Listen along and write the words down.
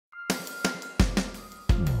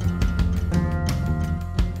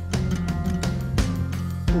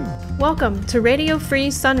Welcome to Radio Free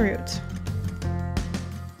Sunroot.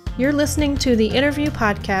 You're listening to the interview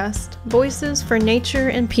podcast, Voices for Nature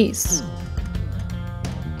and Peace,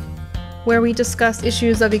 where we discuss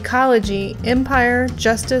issues of ecology, empire,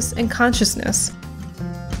 justice, and consciousness.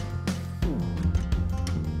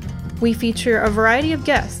 We feature a variety of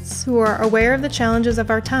guests who are aware of the challenges of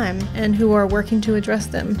our time and who are working to address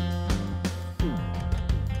them.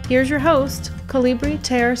 Here's your host, Colibri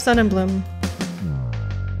Ter Sonnenblum.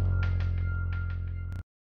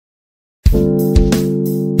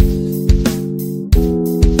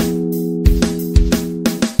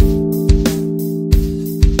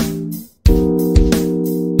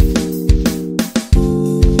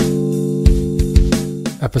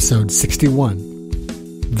 Episode 61,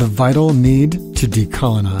 The Vital Need to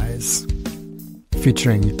Decolonize,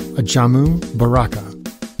 featuring Ajamu Baraka,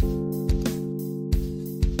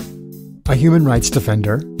 a human rights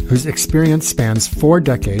defender whose experience spans 4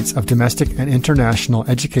 decades of domestic and international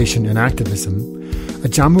education and activism.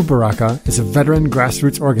 Ajamu Baraka is a veteran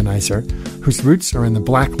grassroots organizer whose roots are in the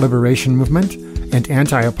Black liberation movement and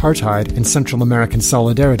anti-apartheid and Central American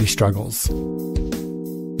solidarity struggles.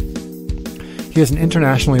 He is an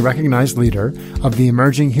internationally recognized leader of the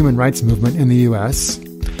emerging human rights movement in the U.S.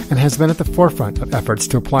 and has been at the forefront of efforts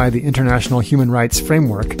to apply the international human rights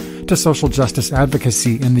framework to social justice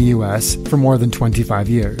advocacy in the U.S. for more than 25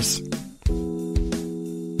 years.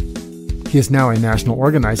 He is now a national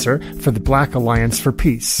organizer for the Black Alliance for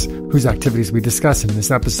Peace, whose activities we discuss in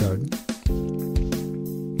this episode.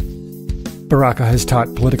 Baraka has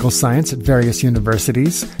taught political science at various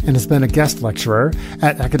universities and has been a guest lecturer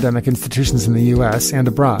at academic institutions in the U.S. and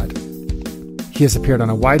abroad. He has appeared on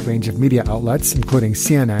a wide range of media outlets, including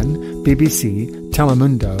CNN, BBC,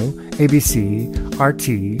 Telemundo, ABC,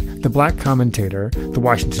 RT, the Black Commentator, the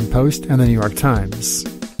Washington Post, and the New York Times.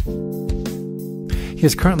 He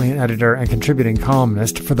is currently an editor and contributing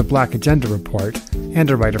columnist for the Black Agenda Report and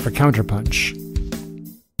a writer for Counterpunch.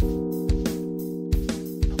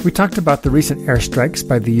 We talked about the recent airstrikes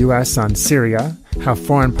by the U.S. on Syria, how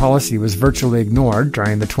foreign policy was virtually ignored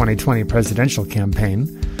during the 2020 presidential campaign,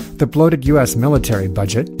 the bloated U.S. military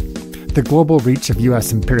budget, the global reach of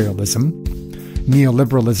U.S. imperialism,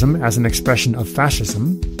 neoliberalism as an expression of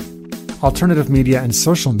fascism, alternative media and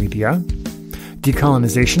social media,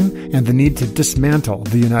 decolonization and the need to dismantle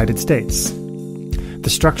the United States, the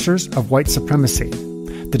structures of white supremacy,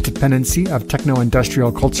 the dependency of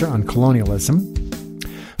techno-industrial culture on colonialism,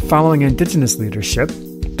 following indigenous leadership,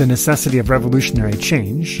 the necessity of revolutionary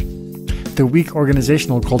change, the weak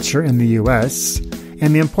organizational culture in the U.S.,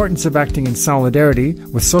 and the importance of acting in solidarity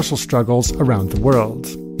with social struggles around the world.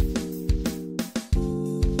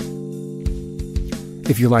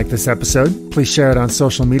 If you like this episode, please share it on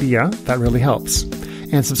social media. That really helps.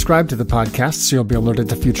 And subscribe to the podcast so you'll be alerted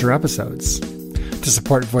to future episodes. To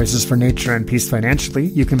support Voices for Nature and Peace financially,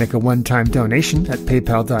 you can make a one-time donation at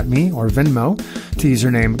paypal.me or Venmo to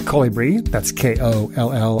username Colibri, that's Kollibri.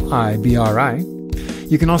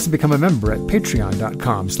 You can also become a member at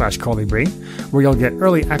patreon.com/Colibri, where you'll get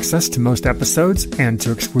early access to most episodes and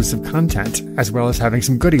to exclusive content, as well as having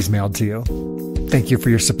some goodies mailed to you. Thank you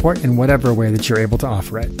for your support in whatever way that you're able to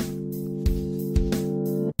offer it.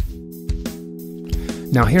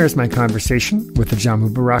 Now here's my conversation with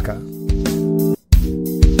Ajamu Baraka.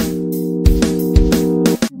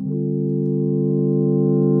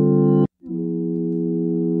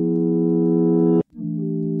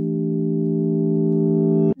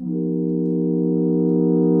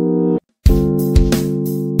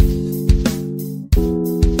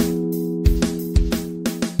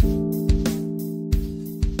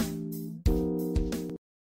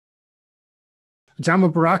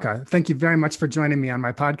 Ajamu Baraka, thank you very much for joining me on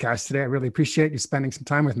my podcast today. I really appreciate you spending some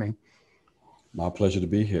time with me. My pleasure to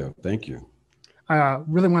be here. Thank you. I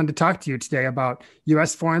really wanted to talk to you today about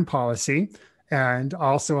U.S. foreign policy and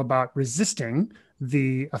also about resisting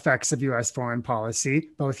the effects of U.S. foreign policy,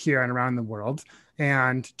 both here and around the world.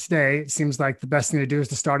 And today, it seems like the best thing to do is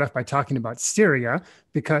to start off by talking about Syria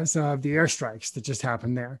because of the airstrikes that just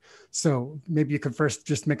happened there. So maybe you could first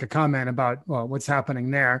just make a comment about what's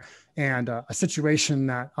happening there and a situation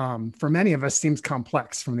that for many of us seems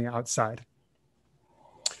complex from the outside.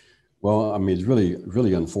 Well, I mean, it's really,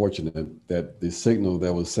 really unfortunate that the signal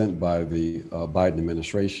that was sent by the Biden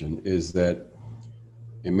administration is that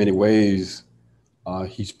in many ways,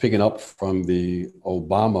 he's picking up from the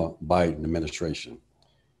Obama-Biden administration.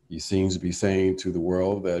 He seems to be saying to the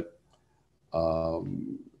world that a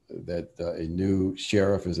new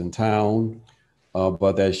sheriff is in town,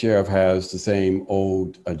 but that sheriff has the same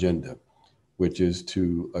old agenda, which is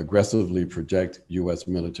to aggressively project U.S.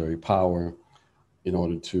 military power in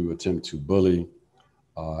order to attempt to bully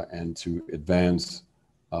and to advance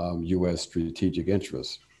U.S. strategic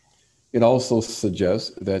interests. It also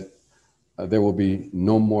suggests that there will be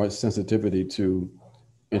no more sensitivity to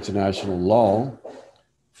international law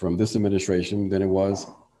from this administration than it was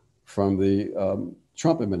from the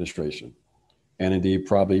Trump administration, and indeed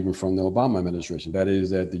probably even from the Obama administration. That is,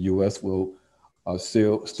 that the U.S. will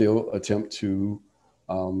still attempt to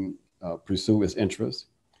pursue its interests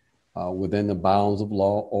within the bounds of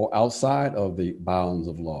law or outside of the bounds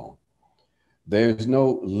of law. There's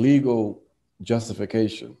no legal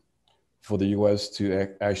justification for the U.S.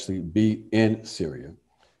 to actually be in Syria.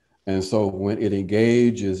 And so when it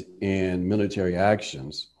engages in military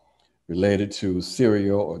actions related to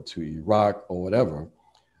Syria or to Iraq or whatever,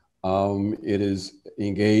 it is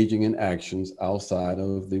engaging in actions outside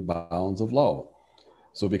of the bounds of law.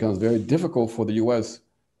 So it becomes very difficult for the U.S.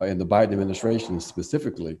 and the Biden administration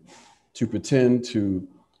specifically to pretend to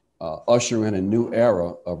usher in a new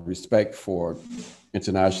era of respect for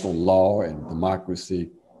international law and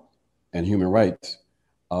democracy and human rights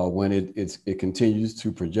when it continues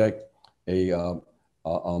to project a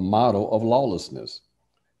model of lawlessness.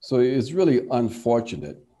 So it's really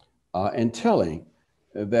unfortunate and telling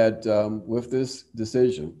that with this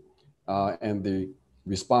decision and the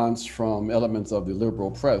response from elements of the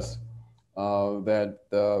liberal press, that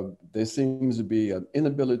there seems to be an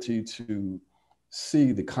inability to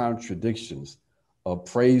see the contradictions of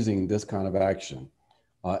praising this kind of action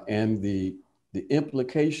and the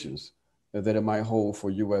implications that it might hold for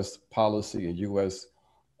U.S. policy and U.S.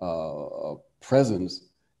 Presence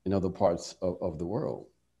in other parts of the world.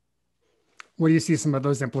 What do you see some of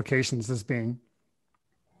those implications as being?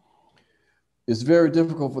 It's very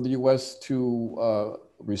difficult for the U.S. to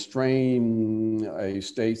restrain a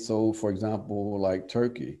state, so for example, like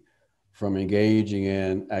Turkey, from engaging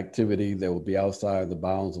in activity that will be outside the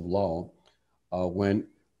bounds of law when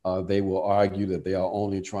they will argue that they are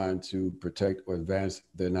only trying to protect or advance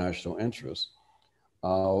their national interests,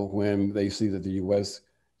 when they see that the U.S.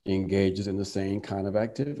 engages in the same kind of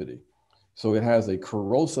activity. So it has a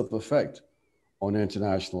corrosive effect on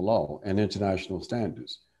international law and international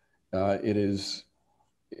standards. It is,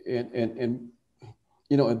 and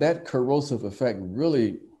that corrosive effect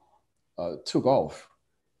really took off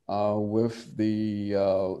with the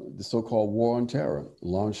so-called war on terror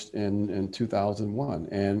launched in 2001.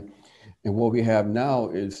 And what we have now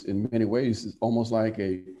is, in many ways, is almost like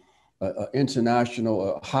a Hobbesian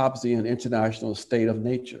international state of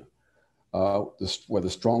nature, where the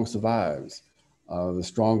strong survives. The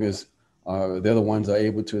strongest, they're the ones that are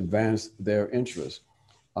able to advance their interests.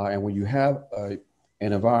 And when you have an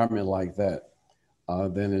environment like that,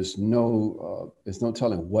 then there's no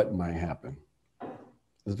telling what might happen.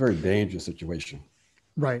 It's a very dangerous situation.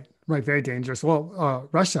 Right, very dangerous. Well,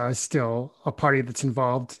 Russia is still a party that's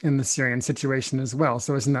involved in the Syrian situation as well.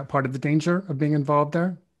 So isn't that part of the danger of being involved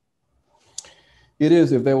there? It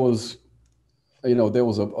is. If there was, there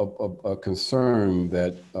was a concern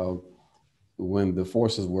that when the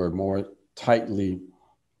forces were more tightly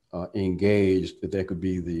engaged, that there could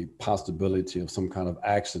be the possibility of some kind of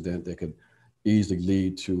accident that could easily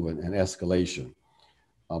lead to an escalation.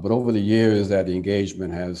 But over the years, that the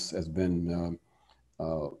engagement has been,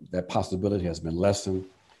 that possibility has been lessened.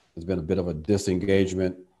 There's been a bit of a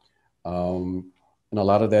disengagement. And a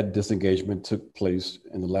lot of that disengagement took place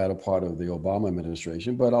in the latter part of the Obama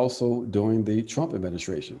administration, but also during the Trump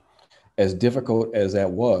administration. As difficult as that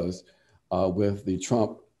was, with the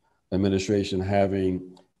Trump administration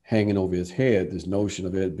hanging over his head this notion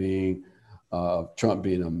of it being Trump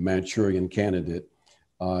being a Manchurian candidate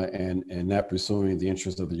and not pursuing the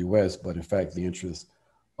interests of the U.S., but in fact the interests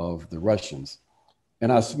of the Russians.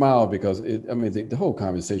 And I smile because the whole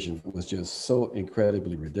conversation was just so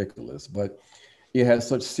incredibly ridiculous, but it has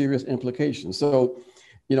such serious implications. So,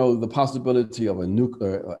 the possibility of a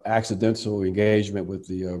nuclear accidental engagement with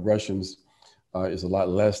the Russians is a lot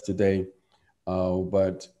less today,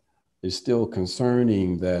 but it's still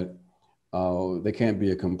concerning that there can't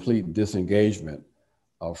be a complete disengagement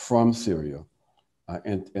from Syria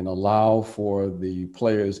and allow for the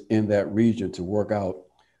players in that region to work out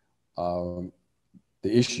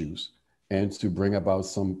the issues and to bring about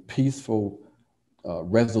some peaceful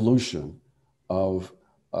resolution of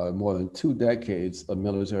more than 2 decades of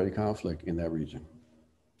military conflict in that region.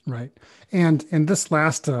 Right. And in this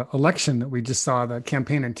last election that we just saw, the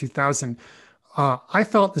campaign in 2000, I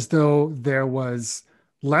felt as though there was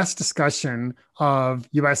less discussion of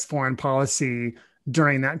U.S. foreign policy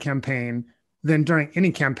during that campaign than during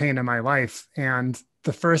any campaign in my life. And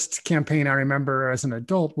the first campaign I remember as an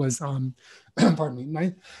adult was, pardon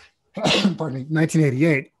me, pardon me,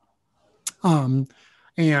 1988.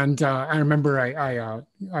 And I remember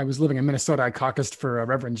I was living in Minnesota. I caucused for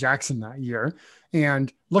Reverend Jackson that year,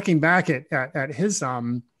 and looking back at his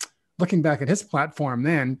platform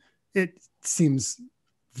then, it seems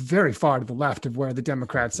very far to the left of where the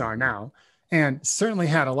Democrats are now, and certainly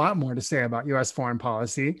had a lot more to say about U.S. foreign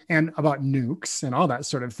policy and about nukes and all that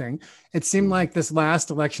sort of thing. It seemed like this last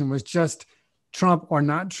election was just Trump or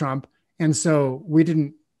not Trump, and so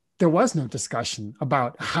there was no discussion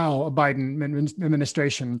about how a Biden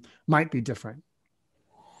administration might be different.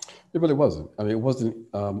 It really wasn't. I mean, it wasn't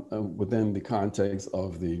within the context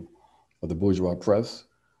of the bourgeois press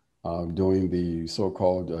during the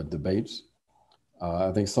so-called debates.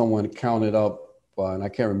 I think someone counted up, and I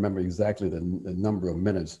can't remember exactly the number of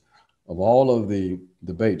minutes of all of the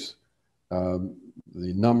debates. The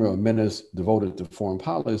number of minutes devoted to foreign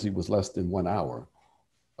policy was less than 1 hour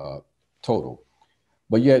total.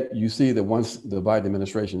 But yet you see that once the Biden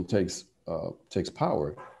administration takes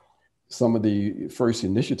power, some of the first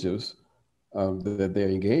initiatives that they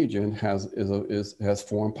engage in has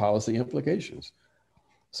foreign policy implications.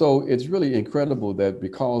 So it's really incredible that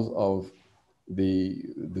because of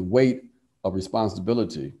the weight of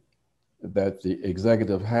responsibility that the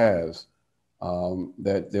executive has,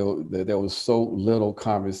 that there was so little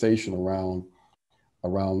conversation around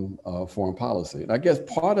foreign policy. And I guess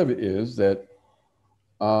part of it is that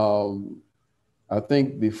I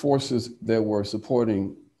think the forces that were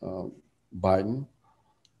supporting Biden,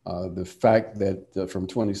 the fact that from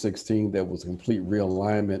 2016 there was a complete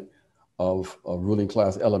realignment of ruling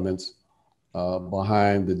class elements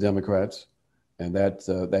behind the Democrats, and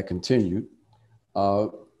that continued,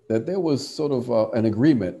 that there was sort of an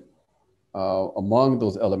agreement among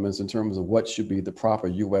those elements in terms of what should be the proper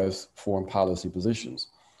U.S. foreign policy positions.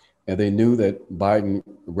 And they knew that Biden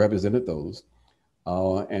represented those.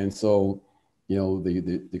 And so, you know,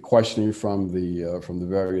 the questioning from the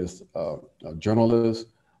various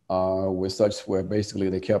journalists was such where basically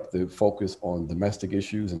they kept the focus on domestic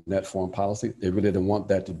issues and net foreign policy. They really didn't want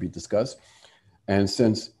that to be discussed. And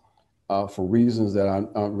since for reasons that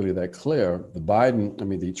aren't really that clear,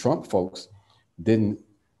 the Trump folks didn't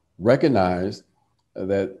recognize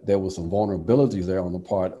that there was some vulnerabilities there on the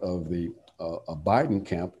part of the Biden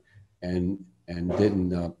camp, and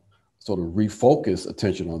didn't sort of refocus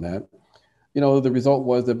attention on that. You know, the result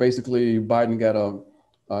was that basically Biden got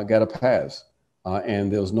a pass,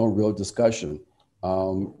 and there was no real discussion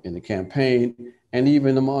in the campaign and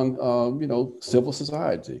even among civil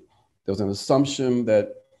society. There was an assumption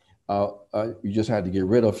that you just had to get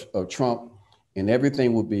rid of Trump and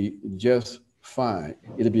everything would be just fine.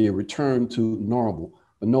 It'd be a return to normal.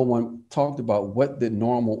 But no one talked about what did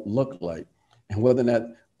normal look like and whether or not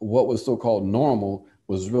what was so-called normal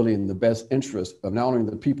was really in the best interest of not only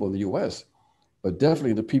the people in the US, but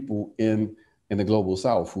definitely the people in the global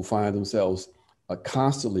South who find themselves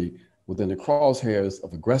constantly within the crosshairs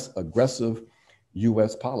of aggressive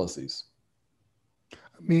US policies.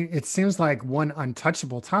 I mean, it seems like one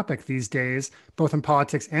untouchable topic these days, both in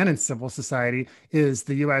politics and in civil society, is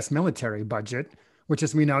the US military budget, which,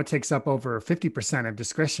 as we know, takes up over 50% of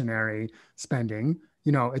discretionary spending.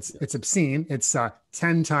 You know, it's obscene. It's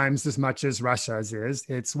 10 times as much as Russia's is.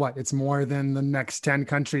 It's more than the next 10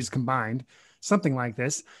 countries combined, something like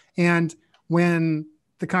this. And when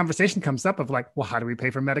the conversation comes up of like, well, how do we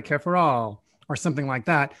pay for Medicare for all or something like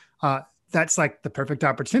that? That's like the perfect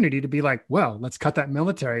opportunity to be like, well, let's cut that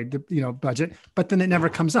military, budget. But then it never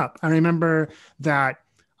comes up. I remember that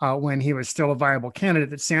when he was still a viable candidate,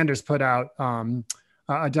 that Sanders put out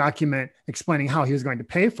a document explaining how he was going to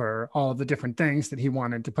pay for all of the different things that he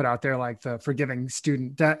wanted to put out there, like the forgiving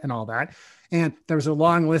student debt and all that. And there was a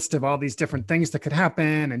long list of all these different things that could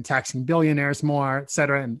happen, and taxing billionaires more, et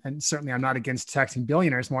cetera. And certainly I'm not against taxing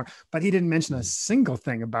billionaires more, but he didn't mention a single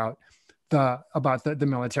thing about the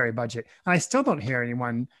military budget. And I still don't hear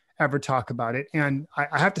anyone ever talk about it. And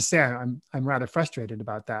I have to say, I'm rather frustrated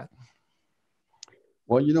about that.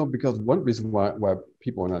 Well, because one reason why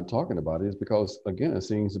people are not talking about it is because, again, it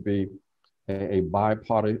seems to be a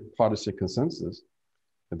bipartisan consensus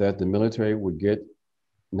that the military would get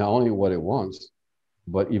not only what it wants,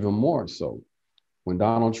 but even more so. When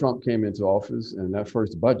Donald Trump came into office, and that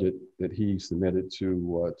first budget that he submitted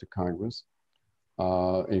to Congress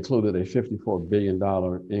included a $54 billion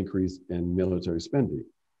increase in military spending.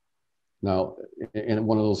 Now, in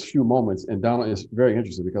one of those few moments, and Donald is very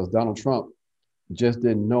interesting because Donald Trump just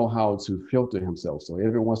didn't know how to filter himself. So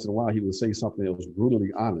every once in a while, he would say something that was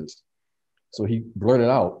brutally honest. So he blurted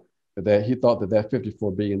out that he thought that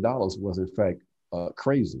 $54 billion was in fact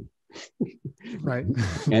crazy. Right.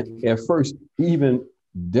 And at first, even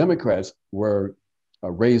Democrats were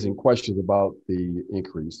raising questions about the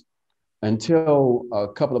increase until a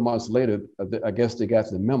couple of months later, I guess they got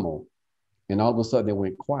the memo, and all of a sudden they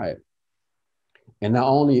went quiet. And not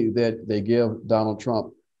only that they give Donald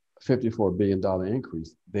Trump $54 billion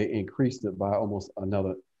increase, they increased it by almost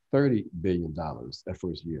another $30 billion that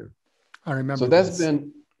first year. I remember. So that's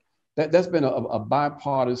been a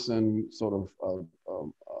bipartisan sort of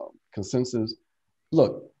consensus.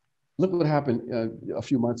 Look what happened a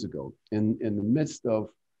few months ago in the midst of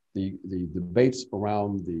the debates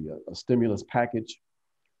around the stimulus package,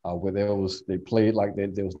 where they played like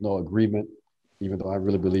there was no agreement, even though I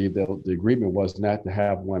really believe that the agreement was not to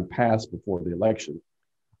have one passed before the election.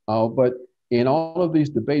 But in all of these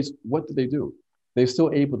debates, what did they do? They're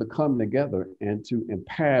still able to come together and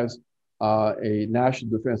pass a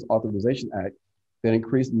National Defense Authorization Act that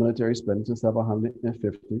increased military spending to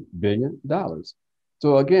 $750 billion.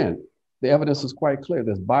 So again, the evidence is quite clear.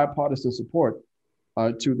 There's bipartisan support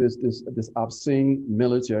to this obscene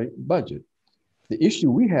military budget. The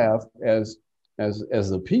issue we have as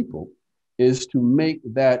a people is to make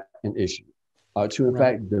that an issue, to in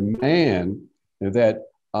fact demand that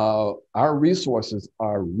our resources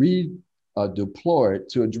are redeployed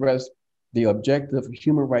to address the objective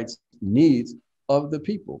human rights needs of the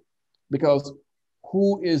people. Because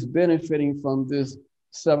who is benefiting from this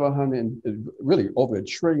really over $1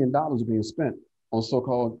 trillion being spent on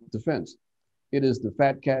so-called defense? It is the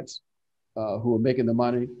fat cats who are making the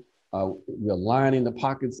money. We're lining the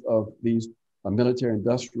pockets of these military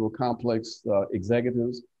industrial complex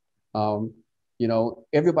executives.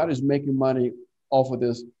 Everybody's making money off of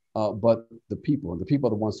this, but the people, and the people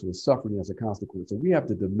are the ones who are suffering as a consequence. So we have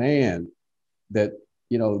to demand that,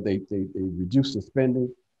 they reduce the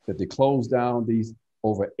spending, that they close down these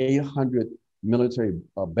over 800 military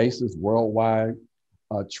bases worldwide,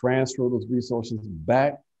 transfer those resources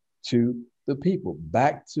back to the people,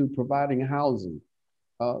 back to providing housing,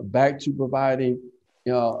 back to providing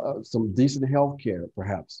some decent health care,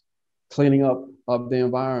 perhaps, cleaning up of the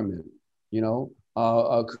environment,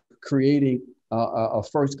 creating a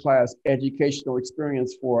first-class educational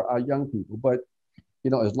experience for our young people. But,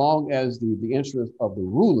 as long as the interests of the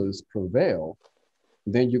rulers prevail,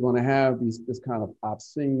 then you're going to have this kind of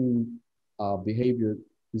obscene behavior,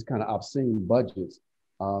 these kind of obscene budgets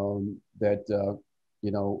that,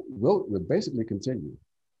 will basically continue.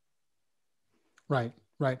 Right.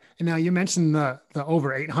 Right. And now you mentioned the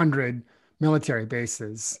over 800 military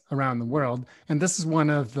bases around the world. And this is one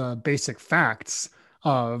of the basic facts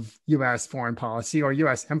of U.S. foreign policy, or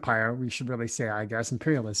U.S. empire, we should really say, I guess,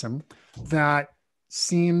 imperialism, that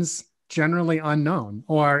seems generally unknown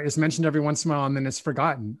or is mentioned every once in a while and then is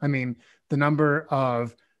forgotten. I mean, the number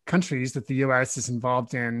of countries that the U.S. is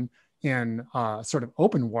involved in sort of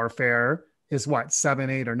open warfare is 7,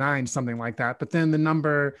 8, or 9, something like that. But then the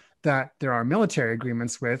number that there are military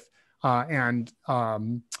agreements with and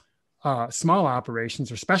small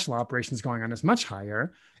operations or special operations going on is much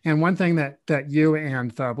higher. And one thing that you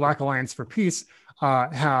and the Black Alliance for Peace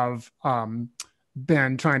have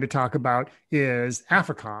been trying to talk about is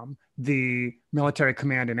AFRICOM, the military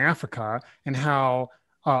command in Africa, and how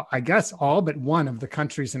I guess all but one of the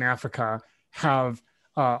countries in Africa have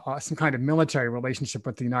some kind of military relationship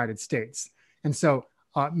with the United States. And so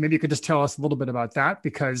maybe you could just tell us a little bit about that,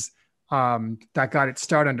 because that got its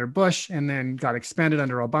start under Bush and then got expanded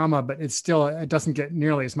under Obama, but it doesn't get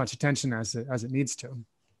nearly as much attention as it needs to.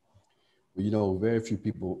 Well, very few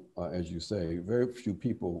people, as you say, very few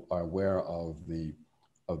people are aware of the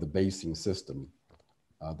basing system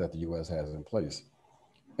that the U.S. has in place.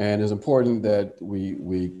 And it's important that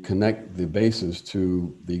we connect the bases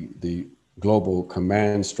to the global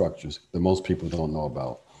command structures that most people don't know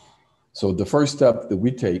about. So the first step that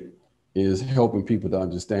we take is helping people to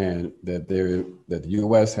understand that the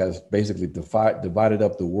U.S. has basically divided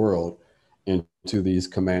up the world into these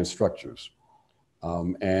command structures.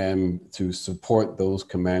 And to support those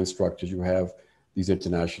command structures, you have these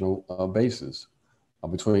international bases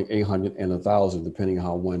between 800 and 1,000, depending on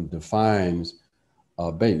how one defines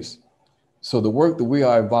a base. So the work that we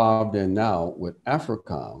are involved in now with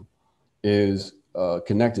AFRICOM is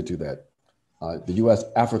connected to that. The U.S.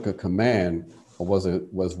 Africa Command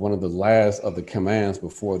was one of the last of the commands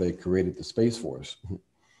before they created the Space Force.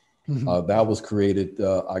 Mm-hmm. That was created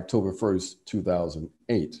October 1st,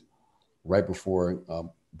 2008, right before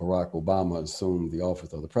Barack Obama assumed the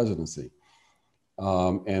office of the presidency.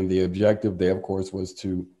 And the objective there, of course, was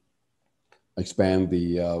to expand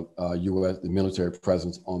the U.S. the military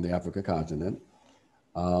presence on the African continent,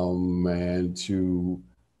 and to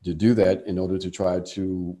do that in order to try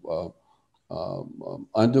to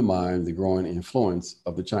undermine the growing influence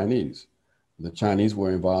of the Chinese. The Chinese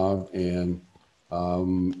were involved in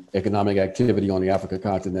economic activity on the African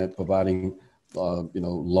continent, providing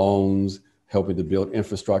loans, helping to build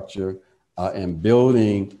infrastructure, and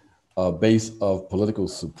building a base of political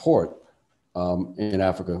support in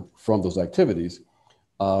Africa from those activities.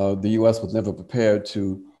 The U.S. was never prepared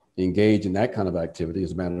to engage in that kind of activity.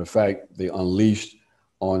 As a matter of fact, they unleashed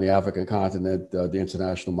on the African continent the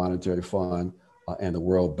International Monetary Fund and the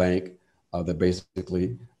World Bank that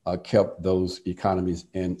basically kept those economies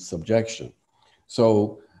in subjection.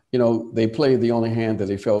 So, they played the only hand that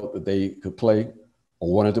they felt that they could play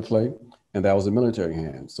or wanted to play, and that was the military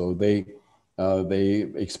hand. So they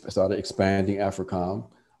started expanding AFRICOM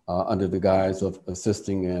under the guise of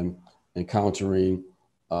assisting and countering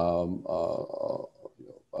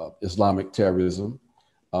Islamic terrorism.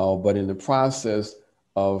 But in the process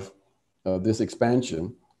of this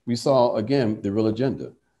expansion, we saw, again, the real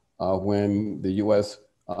agenda. When the U.S.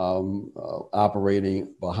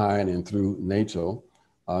 Operating behind and through NATO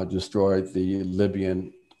destroyed the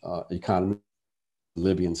Libyan economy,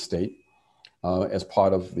 Libyan state, as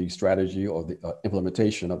part of the strategy or the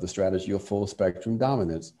implementation of the strategy of full spectrum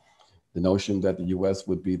dominance. The notion that the U.S.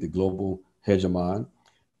 would be the global hegemon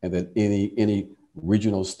and that any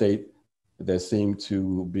regional state that seemed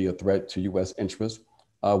to be a threat to U.S. interests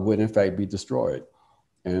would in fact be destroyed.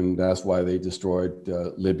 And that's why they destroyed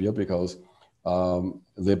Libya, because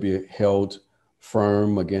Libya held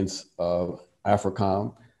firm against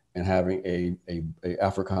AFRICOM and having a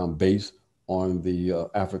AFRICOM base on the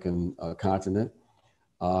African continent.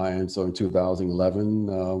 And so in 2011,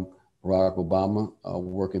 Barack Obama,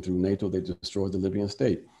 working through NATO, they destroyed the Libyan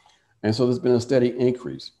state. And so there's been a steady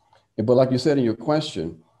increase. But like you said in your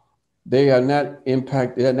question, they are not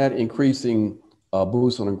increasing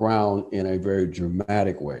boots on the ground in a very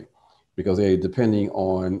dramatic way, because they're depending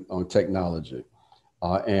on technology.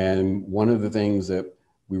 And one of the things that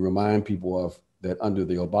we remind people of, that under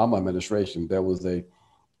the Obama administration, there was a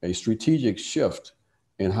strategic shift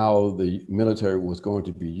in how the military was going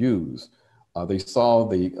to be used. They saw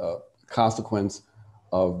the consequence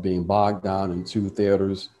of being bogged down in two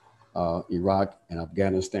theaters, Iraq and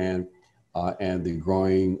Afghanistan, and the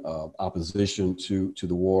growing opposition to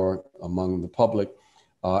the war among the public.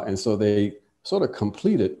 And so they sort of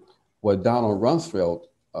completed what Donald Rumsfeld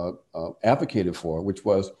advocated for, which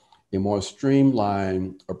was a more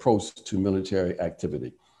streamlined approach to military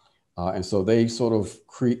activity. And so they sort of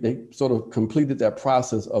completed that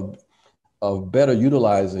process of better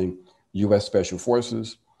utilizing U.S. Special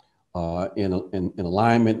Forces in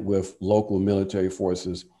alignment with local military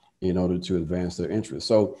forces in order to advance their interests.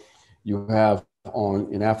 So you have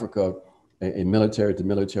in Africa a military to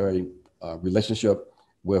military relationship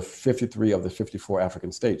with 53 of the 54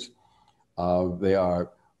 African states. They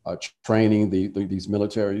are training these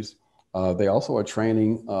militaries. They also are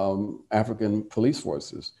training African police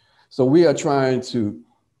forces. So we are trying to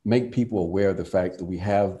make people aware of the fact that we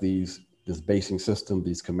have this basing system,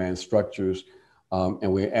 these command structures,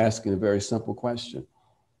 and we're asking a very simple question: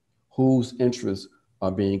 whose interests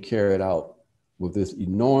are being carried out with this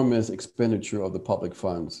enormous expenditure of the public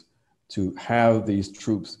funds to have these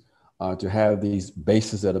troops, to have these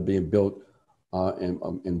bases that are being built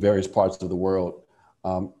in various parts of the world?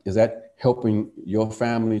 Is that helping your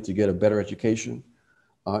family to get a better education?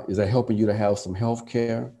 Is that helping you to have some health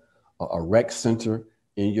care, a rec center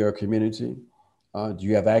in your community? Do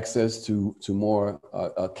you have access to more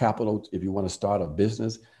capital if you want to start a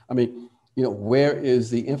business? I mean, where is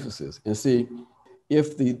the emphasis? And see,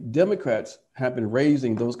 if the Democrats have been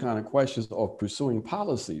raising those kind of questions or pursuing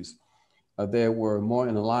policies that were more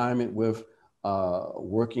in alignment with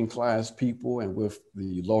working class people and with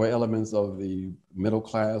the lower elements of the middle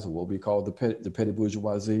class, or what we call the petty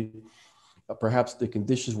bourgeoisie, perhaps the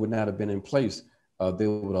conditions would not have been in place. They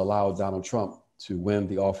would allow Donald Trump to win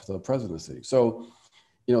the office of the presidency. So,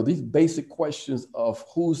 these basic questions of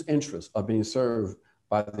whose interests are being served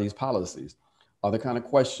by these policies are the kind of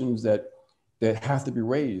questions that have to be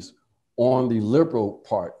raised on the liberal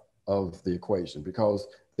part of the equation, because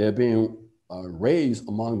they're being raised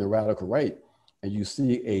among the radical right. And you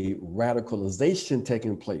see a radicalization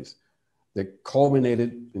taking place that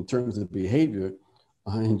culminated in terms of behavior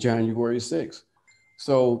in January 6th.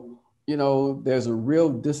 So, there's a real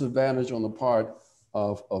disadvantage on the part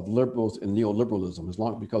of liberals and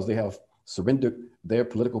neoliberalism, because they have surrendered their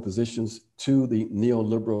political positions to the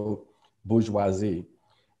neoliberal bourgeoisie,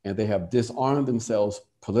 and they have disarmed themselves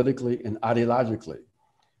politically and ideologically.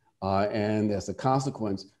 And as a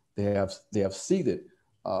consequence, they have ceded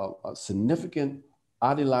a significant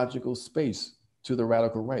ideological space to the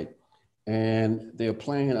radical right. and they're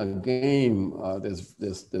playing a game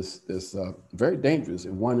that's very dangerous,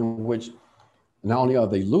 and one in which not only are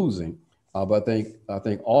they losing, but I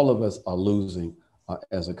think all of us are losing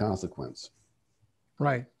as a consequence.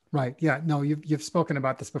 Right, right. Yeah, no, you've spoken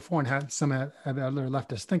about this before and had some other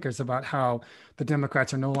leftist thinkers about how the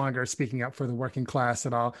Democrats are no longer speaking up for the working class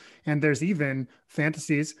at all. And there's even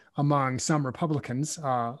fantasies among some Republicans,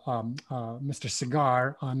 Mr.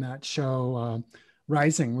 Cigar on that show,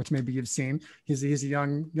 Rising, which maybe you've seen. He's a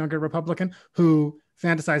younger Republican who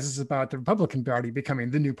fantasizes about the Republican Party becoming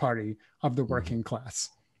the new party of the working class.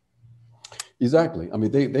 Exactly. I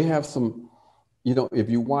mean, they have some, you know, if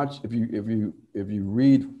you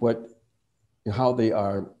read how they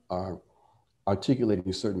are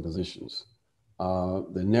articulating certain positions,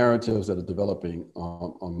 the narratives that are developing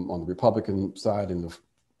on the Republican side and the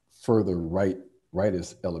further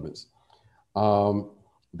rightist elements,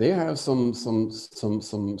 they have some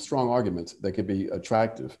strong arguments that could be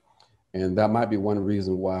attractive, and that might be one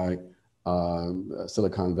reason why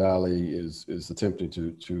Silicon Valley is attempting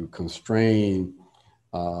to constrain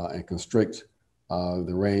and constrict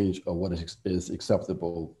the range of what is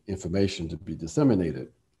acceptable information to be disseminated.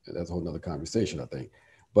 That's a whole nother conversation, I think.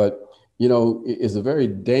 But, you know, it's a very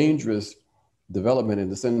dangerous development in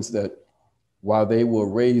the sense that while they will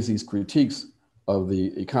raise these critiques of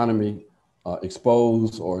the economy,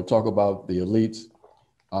 expose or talk about the elites,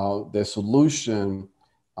 their solution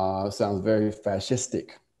sounds very fascistic.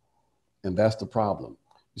 And that's the problem.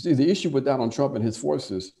 You see, the issue with Donald Trump and his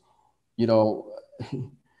forces, you know,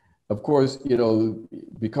 of course, you know,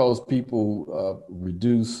 because people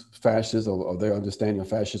reduce fascism or their understanding of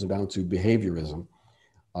fascism down to behaviorism,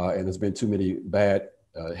 and there's been too many bad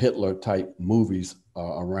Hitler-type movies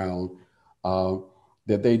around,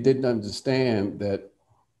 that they didn't understand that,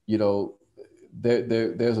 you know,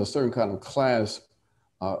 there's a certain kind of class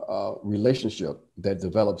relationship that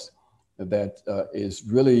develops that is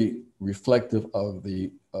really reflective of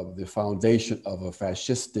the foundation of a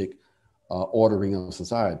fascistic ordering of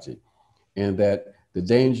society, and that the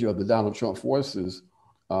danger of the Donald Trump forces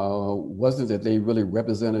wasn't that they really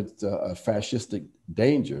represented a fascistic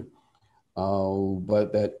danger,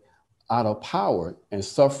 but that out of power and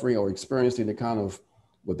suffering or experiencing the kind of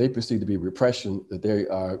what they perceive to be repression that they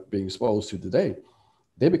are being exposed to today,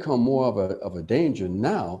 they become more of a danger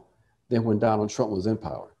now than when Donald Trump was in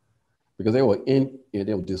power, because they were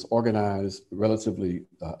disorganized, relatively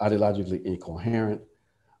ideologically incoherent,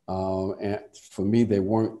 and for me, they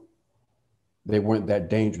weren't that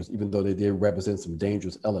dangerous, even though they did represent some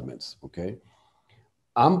dangerous elements. Okay,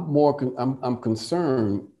 I'm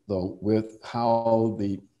concerned though with how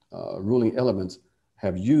the ruling elements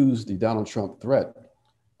have used the Donald Trump threat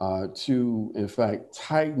to, in fact,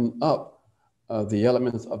 tighten up the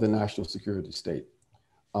elements of the national security state,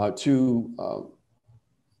 to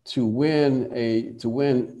win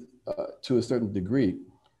to a certain degree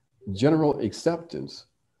general acceptance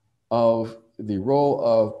of the role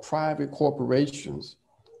of private corporations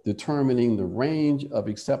determining the range of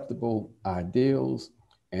acceptable ideals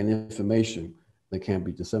and information that can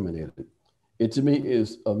be disseminated. It to me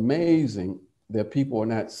is amazing that people are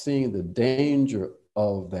not seeing the danger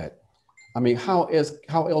of that. I mean, how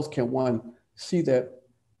else can one see that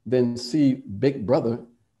than see Big Brother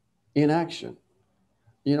in action?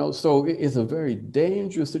 You know, so it's a very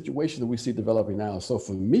dangerous situation that we see developing now. So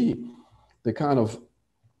for me, the kind of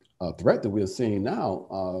threat that we're seeing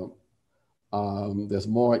now that's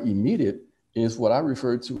more immediate is what I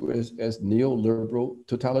refer to as neoliberal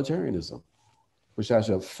totalitarianism, which has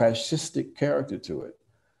a fascistic character to it.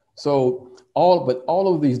 So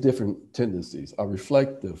all of these different tendencies are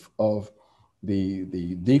reflective of the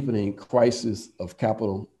deepening crisis of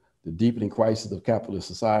capital, the deepening crisis of capitalist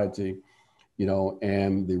society, you know,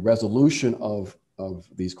 and the resolution of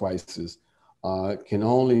these crises can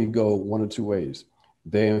only go one of two ways.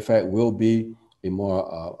 There, in fact, will be a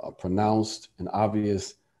more pronounced and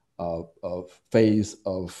obvious phase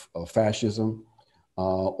of fascism,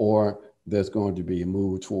 or there's going to be a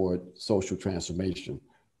move toward social transformation,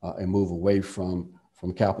 and move away from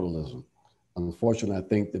capitalism. Unfortunately, I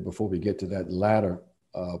think that before we get to that latter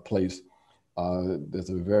place, there's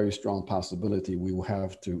a very strong possibility we will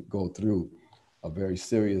have to go through a very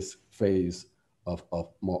serious phase of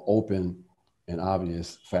more open and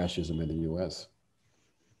obvious fascism in the US.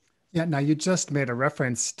 Yeah, now you just made a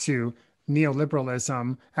reference to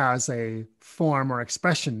neoliberalism as a form or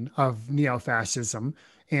expression of neo-fascism.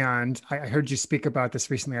 And I heard you speak about this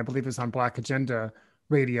recently. I believe it was on Black Agenda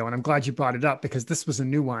Radio. And I'm glad you brought it up because this was a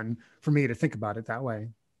new one for me to think about it that way.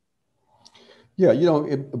 Yeah, you know,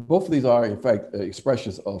 both of these are, in fact,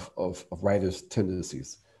 expressions of rightist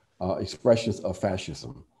tendencies. expressions of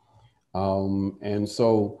fascism. And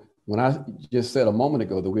so when I just said a moment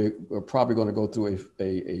ago that we're probably going to go through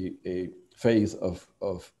a phase of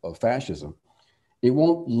fascism, it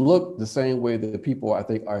won't look the same way that people, I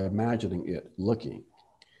think, are imagining it looking.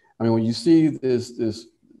 I mean, when you see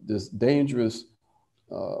this dangerous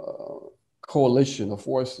coalition of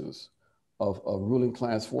forces, of ruling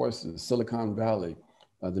class forces, Silicon Valley,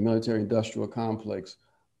 the military industrial complex,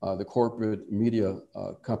 the corporate media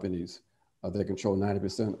companies that control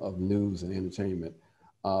 90% of news and entertainment,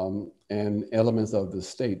 and elements of the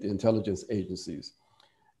state, the intelligence agencies.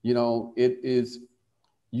 You know,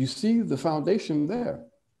 you see the foundation there.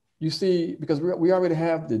 You see, because we already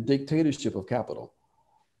have the dictatorship of capital.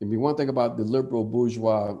 I mean, one thing about the liberal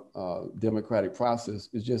bourgeois democratic process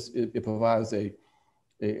is just it provides a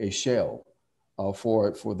shell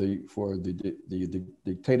for the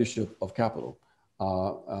dictatorship of capital,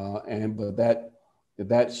 but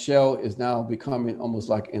that shell is now becoming almost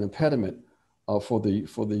like an impediment for the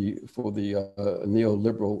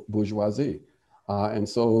neoliberal bourgeoisie, and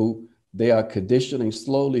so they are conditioning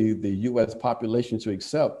slowly the U.S. population to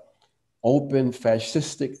accept open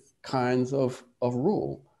fascistic kinds of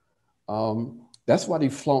rule. That's why they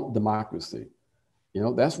flaunt democracy. You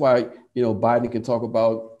know, that's why, you know, Biden can talk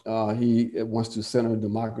about he wants to center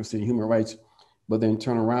democracy and human rights, but then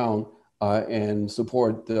turn around and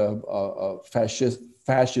support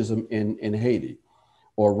fascism in Haiti,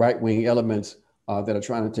 or right-wing elements that are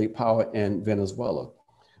trying to take power in Venezuela.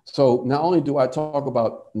 So not only do I talk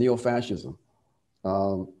about neo-fascism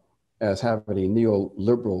as having a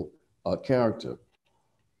neoliberal character,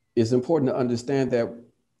 it's important to understand that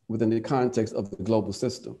within the context of the global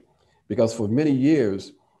system, because for many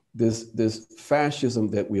years, this fascism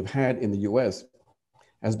that we've had in the US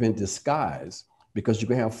has been disguised, because you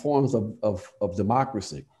can have forms of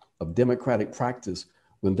democracy, of democratic practice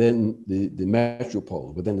within the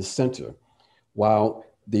metropole, within the center, while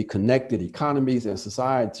the connected economies and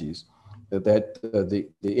societies that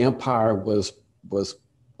the empire was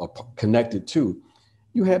connected to,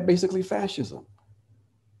 you had basically fascism.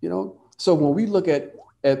 You know, so when we look at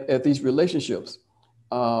these relationships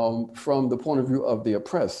from the point of view of the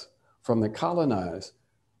oppressed, from the colonized,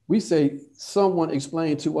 we say someone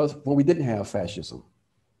explained to us when we didn't have fascism.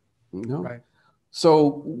 You know? Right.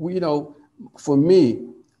 So you know, for me,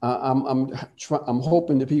 I'm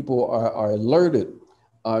hoping that people are alerted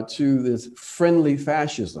to this friendly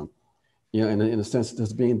fascism, you know, in a sense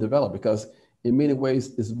that's being developed, because in many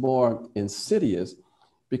ways it's more insidious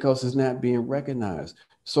because it's not being recognized.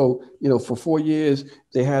 So, you know, for 4 years,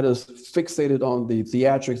 they had us fixated on the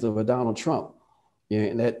theatrics of a Donald Trump,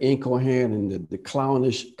 and that incoherent and the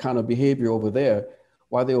clownish kind of behavior over there,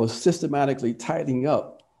 while they were systematically tightening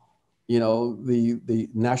up, you know, the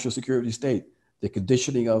national security state, the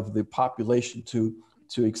conditioning of the population to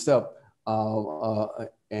accept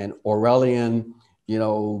an Orwellian, you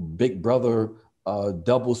know, Big Brother,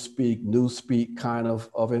 double speak, newspeak kind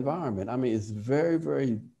of environment. I mean, it's very,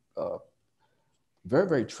 very, very,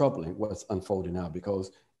 very troubling what's unfolding now,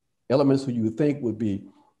 because elements who you would think would be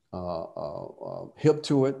hip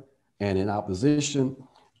to it and in opposition,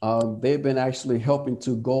 they've been actually helping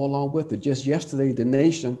to go along with it. Just yesterday, The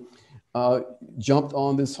Nation jumped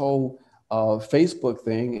on this whole Facebook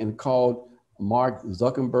thing and called Mark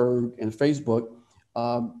Zuckerberg and Facebook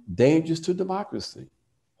dangerous to democracy.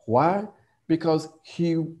 Why? Because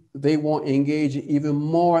they won't engage in even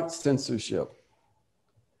more censorship.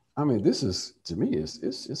 I mean, this is, to me,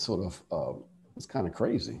 it's sort of, it's kind of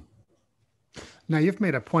crazy. Now, you've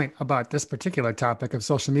made a point about this particular topic of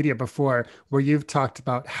social media before, where you've talked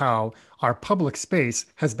about how our public space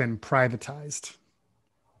has been privatized.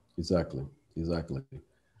 Exactly.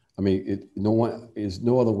 I mean, there's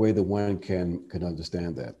no other way that one can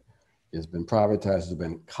understand that. It's been privatized, it's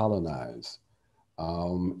been colonized.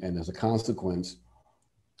 And as a consequence,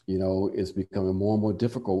 you know, it's becoming more and more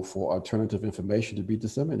difficult for alternative information to be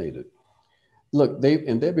disseminated. Look, they've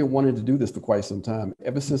been wanting to do this for quite some time,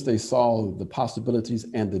 ever since they saw the possibilities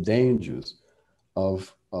and the dangers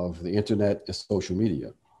of the internet and social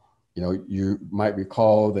media. You know, you might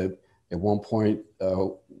recall that at one point,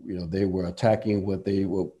 you know, they were attacking what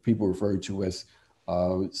people referred to as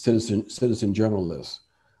citizen journalists,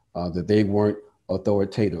 that they weren't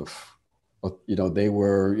authoritative. You know, they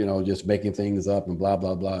were, you know, just making things up and blah,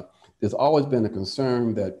 blah, blah. There's always been a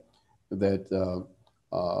concern that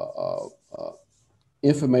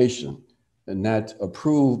information not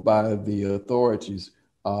approved by the authorities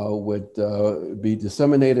would be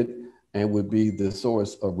disseminated and would be the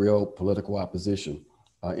source of real political opposition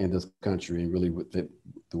in this country, and really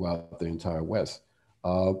throughout the entire West.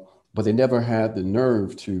 But they never had the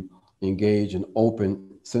nerve to engage in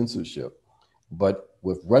open censorship. But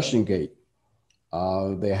with Russiagate,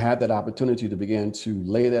 they had that opportunity to begin to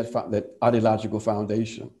lay that ideological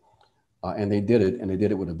foundation. And they did it, and they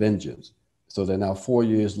did it with a vengeance. So that now 4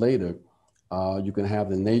 years later, you can have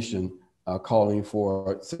the nation calling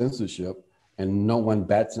for censorship, and no one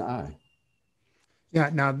bats an eye. Yeah.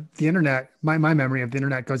 Now the internet, my memory of the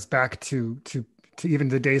internet goes back to even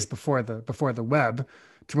the days before the web,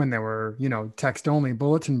 to when there were, text only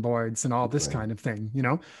bulletin boards and all this Right. kind of thing,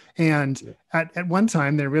 and yeah. At one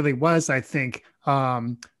time there really was, I think,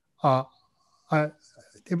 I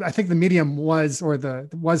think the medium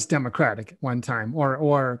was democratic at one time,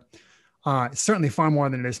 or certainly far more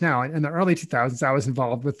than it is now. In the early 2000s, I was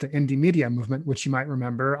involved with the indie media movement, which you might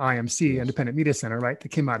remember, IMC, Yes. Independent Media Center, right? That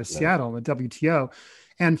came out of Yes. Seattle, the WTO.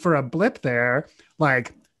 And for a blip there,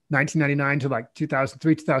 like 1999 to like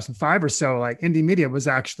 2003, 2005 or so, like indie media was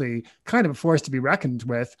actually kind of a force to be reckoned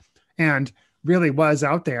with, and really was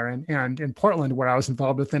out there. And in Portland, where I was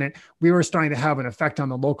involved within it, we were starting to have an effect on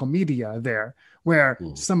the local media there, where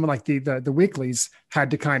some of like the weeklies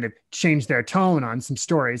had to kind of change their tone on some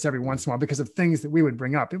stories every once in a while because of things that we would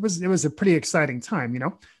bring up. It was a pretty exciting time,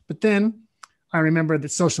 But then I remember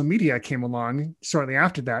that social media came along shortly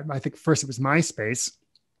after that. I think first it was MySpace,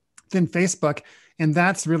 then Facebook, and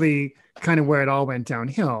that's really kind of where it all went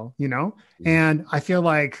downhill, And I feel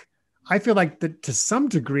like that to some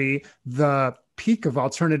degree, the peak of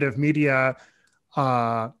alternative media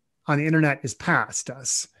on the internet is past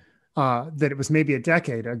us. That it was maybe a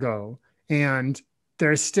decade ago. And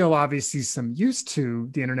there's still obviously some use to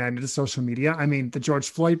the internet and to social media. I mean, the George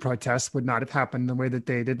Floyd protests would not have happened the way that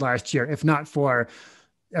they did last year, if not for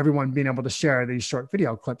everyone being able to share these short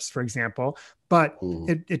video clips, for example. But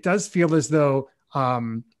it does feel as though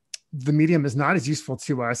the medium is not as useful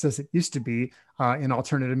to us as it used to be in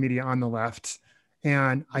alternative media on the left.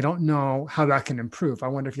 And I don't know how that can improve. I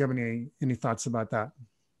wonder if you have any thoughts about that.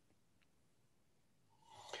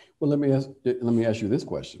 Well, let me ask you this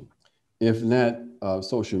question. If not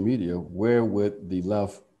social media, where would the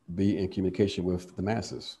left be in communication with the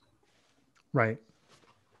masses? Right.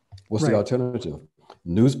 What's the alternative?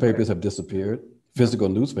 Newspapers have disappeared, physical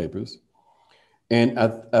newspapers. And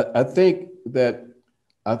I think that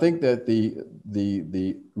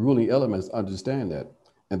the ruling elements understand that.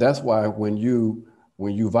 And that's why when you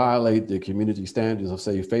violate the community standards of,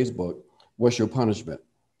 say, Facebook, what's your punishment?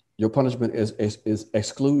 Your punishment is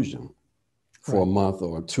exclusion for a month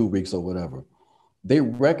or 2 weeks or whatever. They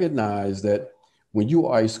recognize that when you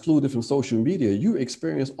are excluded from social media, you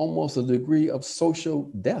experience almost a degree of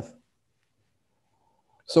social death.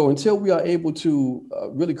 So until we are able to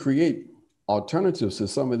really create alternatives to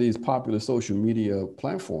some of these popular social media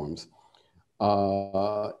platforms,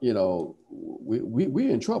 we're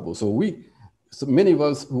in trouble. So many of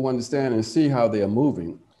us who understand and see how they are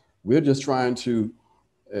moving, we're just trying to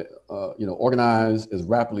organize as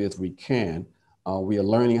rapidly as we can. We are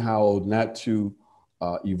learning how not to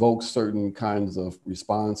evoke certain kinds of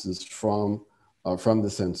responses from the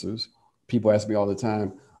censors. People ask me all the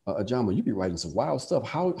time, Ajamu, you be writing some wild stuff.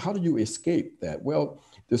 How do you escape that? Well,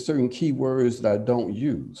 there's certain keywords that I don't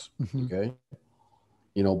use, okay?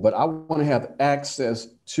 But I want to have access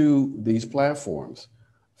to these platforms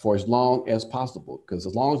for as long as possible, because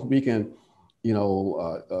as long as we can,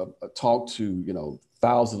 talk to,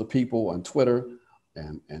 thousands of people on Twitter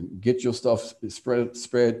and get your stuff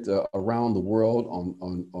spread around the world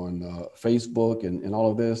on Facebook and all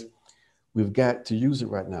of this, we've got to use it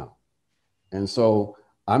right now. And so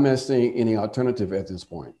I'm not seeing any alternative at this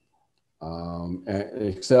point,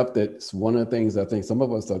 except that it's one of the things I think some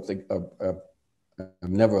of us have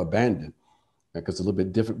never abandoned, because it's a little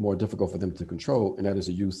bit more difficult for them to control, and that is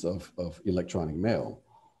the use of electronic mail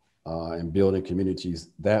and building communities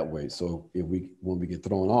that way. So when we get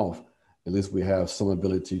thrown off, at least we have some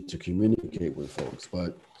ability to communicate with folks.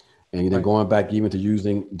 And then going back even to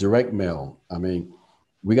using direct mail, I mean,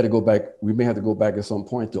 we got to go back. We may have to go back at some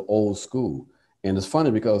point to old school. And it's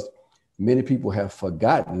funny because many people have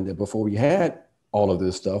forgotten that before we had all of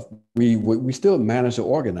this stuff, we still managed to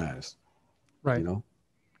organize. Right.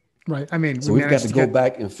 Right. I mean, so we've got to go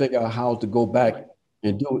back and figure out how to go back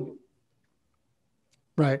and do it.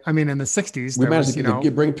 Right. I mean, in the 60s, we managed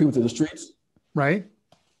to bring people to the streets. Right.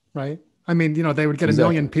 Right. I mean, they would get a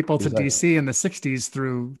million people to DC in the 60s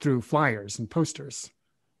through flyers and posters.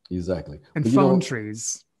 Exactly. And phone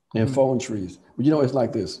trees. And phone trees. But it's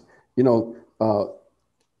like this,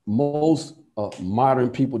 most modern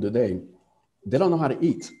people today, they don't know how to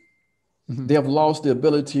eat. They have lost the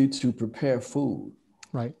ability to prepare food.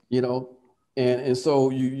 Right. And so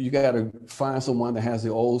you got to find someone that has the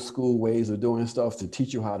old school ways of doing stuff to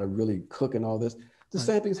teach you how to really cook and all this. The Right.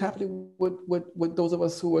 same thing's happening with those of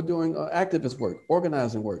us who are doing activist work,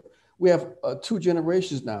 organizing work. We have 2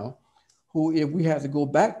 generations now who, if we had to go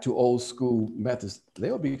back to old school methods,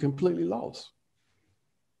 they'll be completely lost.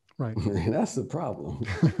 Right. And that's the problem.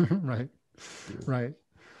 Right. Right.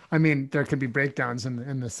 I mean, there can be breakdowns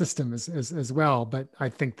in the system as well, but I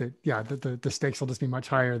think that, yeah, the stakes will just be much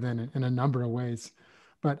higher than in a number of ways.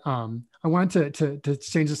 But I wanted to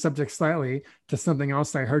change the subject slightly to something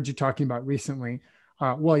else I heard you talking about recently.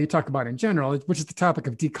 Well, you talk about in general, which is the topic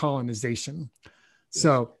of decolonization. Yes.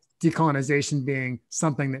 So decolonization being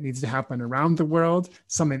something that needs to happen around the world,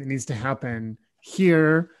 something that needs to happen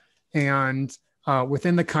here. And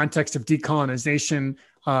within the context of decolonization,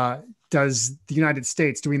 does the United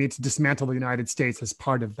States, do we need to dismantle the United States as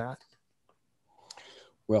part of that?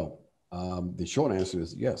 Well, the short answer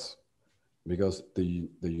is yes, because the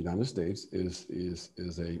United States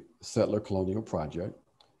is a settler colonial project,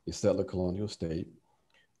 a settler colonial state.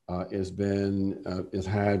 It's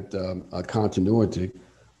had a continuity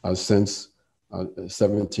since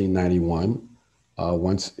 1791,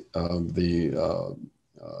 once the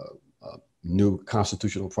new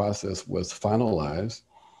constitutional process was finalized.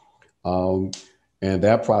 And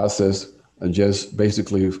that process just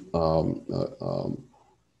basically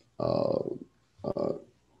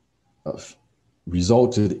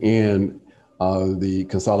resulted in the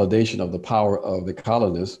consolidation of the power of the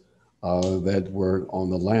colonists that were on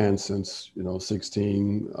the land since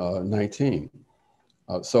 1619.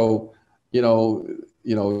 So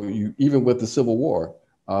even with the Civil War,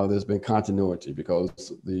 there's been continuity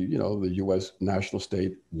because the U.S. national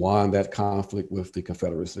state won that conflict with the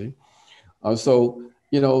Confederacy. So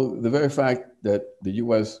the very fact that the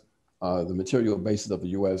U.S. The material basis of the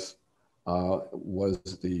U.S. Was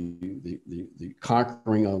the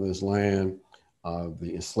conquering of this land,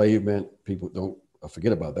 the enslavement. People don't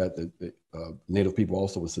forget about that. The Native people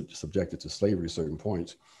also were subjected to slavery at certain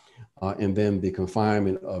points, and then the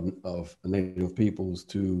confinement of Native peoples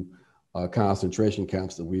to concentration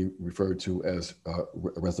camps that we refer to as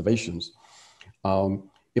reservations.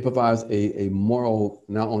 It provides a moral,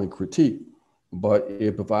 not only critique, but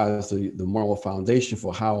it provides the moral foundation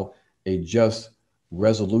for how a just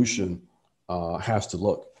resolution has to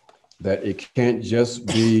look. That it can't just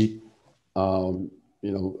be,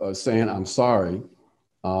 saying I'm sorry,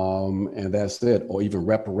 and that's it, or even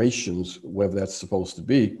reparations, whether that's supposed to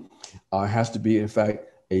be, has to be, in fact,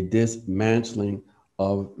 a dismantling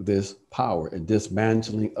of this power, a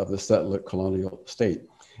dismantling of the settler colonial state.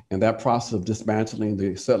 And that process of dismantling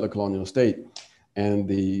the settler colonial state and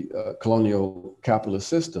the colonial capitalist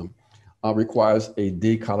system requires a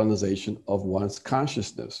decolonization of one's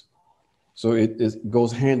consciousness. So it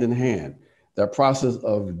goes hand in hand. That process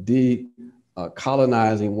of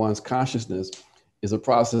decolonizing one's consciousness is a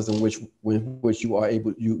process in which you are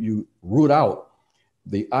able, you root out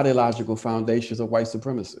the ideological foundations of white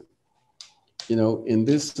supremacy. In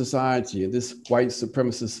this society, in this white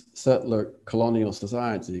supremacist settler colonial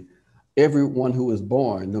society, everyone who is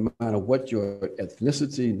born, no matter what your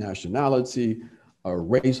ethnicity, nationality, or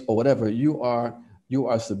race, or whatever, you are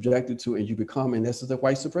subjected to, and you become, in essence, a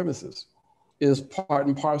white supremacist. It is part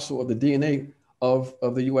and parcel of the DNA of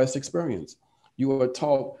the U.S. experience. You are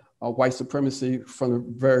taught white supremacy from the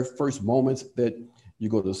very first moments that you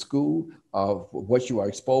go to school, what you are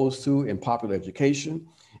exposed to in popular education.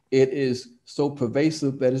 It is so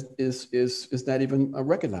pervasive that it's not even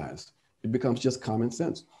recognized. It becomes just common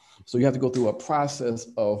sense. So you have to go through a process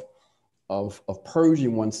of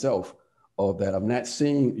purging oneself of that, of not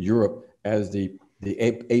seeing Europe as the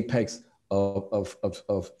apex of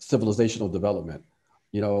civilizational development,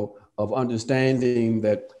 of understanding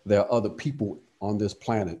that there are other people on this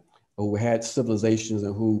planet who had civilizations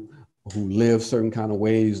and who live certain kind of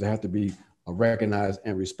ways that have to be recognized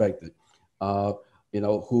and respected, who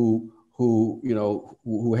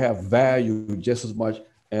have value just as much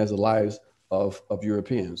as the lives of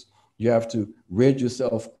Europeans. You have to rid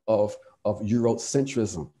yourself of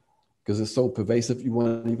Eurocentrism because it's so pervasive you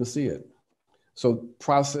won't even see it. So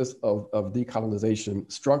process of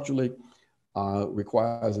decolonization structurally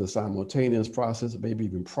requires a simultaneous process, maybe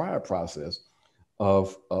even prior process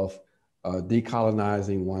of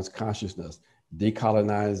decolonizing one's consciousness,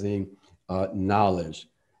 decolonizing knowledge,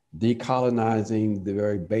 decolonizing the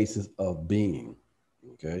very basis of being,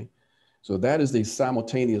 okay? So that is the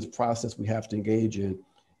simultaneous process we have to engage in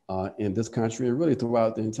this country and really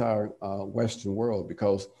throughout the entire Western world,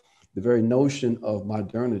 because the very notion of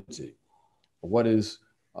modernity, what is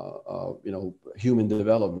human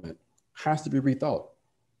development, has to be rethought.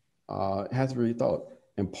 has to be rethought.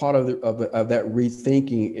 And part of that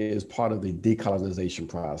rethinking is part of the decolonization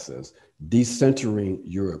process, decentering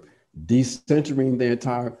Europe, decentering the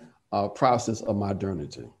entire process of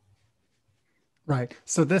modernity. Right.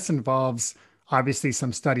 So this involves obviously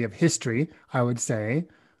some study of history, I would say,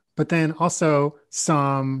 but then also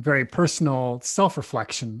some very personal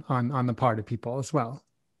self-reflection on the part of people as well.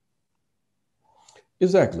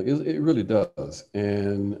 Exactly. It really does.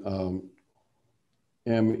 And,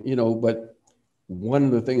 you know, but one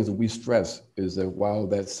of the things that we stress is that while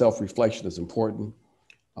that self-reflection is important,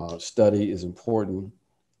 study is important,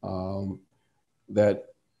 that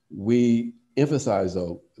we emphasize,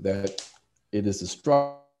 though, that it is the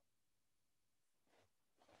structure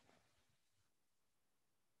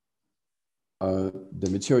the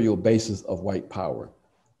material basis of white power.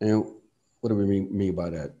 And what do we mean by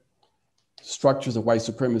that? Structures of white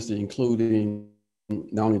supremacy, including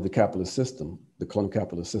not only the capitalist system, the colonial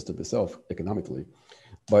capitalist system itself economically,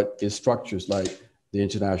 but its structures like the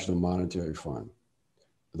International Monetary Fund,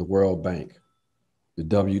 the World Bank, the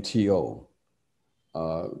WTO,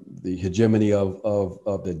 the hegemony of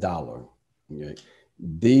the dollar. Okay?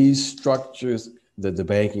 These structures, the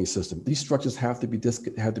banking system, these structures have to be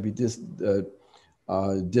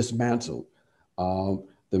dismantled.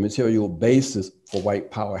 The material basis for white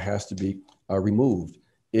power has to be removed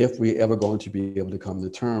if we're ever going to be able to come to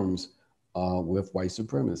terms with white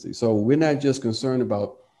supremacy. So we're not just concerned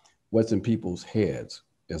about what's in people's heads,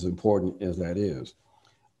 as important as that is.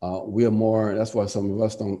 We are more, that's why some of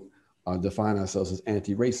us don't define ourselves as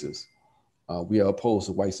anti-racist. We are opposed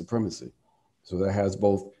to white supremacy. So that has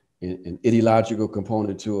both an ideological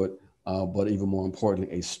component to it, but even more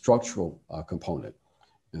importantly, a structural component.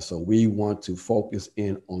 And so we want to focus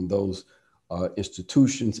in on those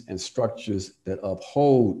institutions and structures that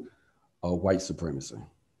uphold white supremacy.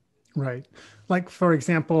 Right. Like, for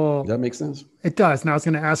example, Does that make sense? It does. And I was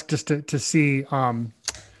going to ask just to see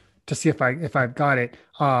if I've got it.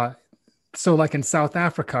 So like in South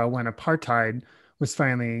Africa, when apartheid was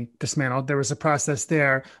finally dismantled, there was a process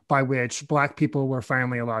there by which Black people were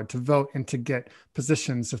finally allowed to vote and to get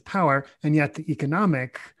positions of power. And yet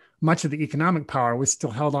much of the economic power was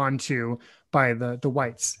still held on to by the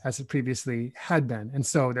whites, as it previously had been. And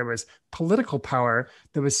so there was political power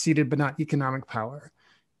that was ceded, but not economic power.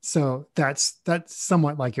 So that's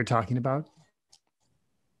somewhat like you're talking about.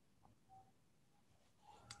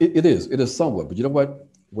 It is somewhat, but you know what?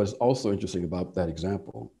 What's also interesting about that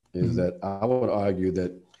example is that I would argue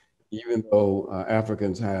that even though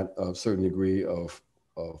Africans had a certain degree of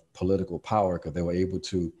political power because they were able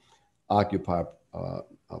to occupy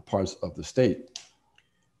parts of the state,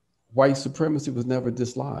 white supremacy was never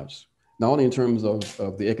dislodged, not only in terms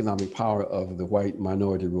of the economic power of the white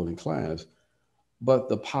minority ruling class, but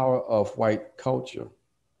the power of white culture.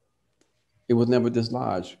 It was never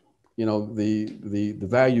dislodged. You know, the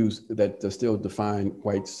values that still define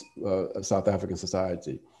white South African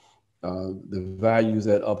society, the values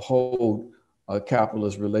that uphold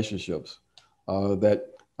capitalist relationships, that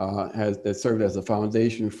served as a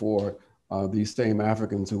foundation for these same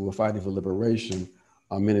Africans who were fighting for liberation.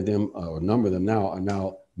 Many of them, or a number of them now, are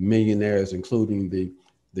now millionaires, including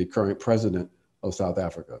the current president of South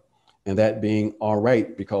Africa. And that being all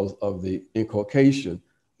right because of the inculcation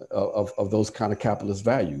of those kind of capitalist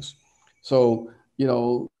values. So, you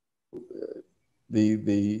know, the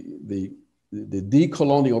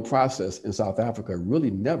decolonial process in South Africa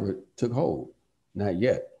really never took hold, not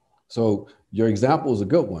yet. So your example is a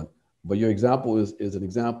good one, but your example is an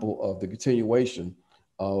example of the continuation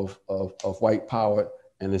of white power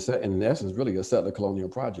and in essence, really a settler colonial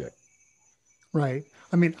project. Right.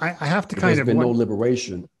 I mean, I have to There's been no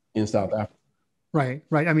liberation in South Africa. Right.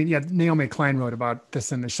 I mean, yeah, Naomi Klein wrote about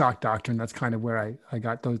this in the shock doctrine. That's kind of where I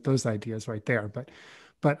got those ideas right there.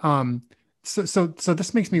 But so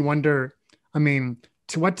this makes me wonder, I mean,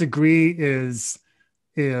 to what degree is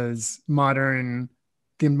the modern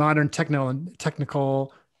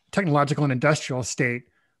technological and industrial state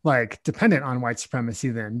like dependent on white supremacy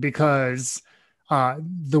then? Because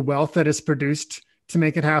the wealth that is produced to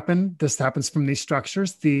make it happen, this happens from these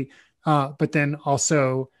structures, but then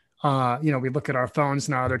also we look at our phones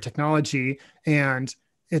and our other technology, and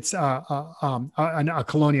it's a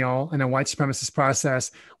colonial and a white supremacist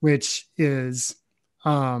process, which is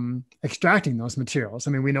extracting those materials.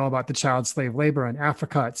 I mean, we know about the child slave labor in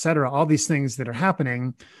Africa, et cetera, all these things that are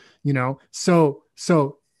happening, you know, so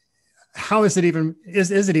how is it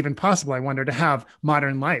even possible, I wonder, to have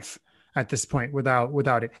modern life at this point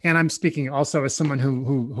without it. And I'm speaking also as someone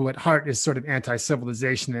who at heart is sort of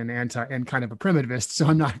anti-civilization and kind of a primitivist. So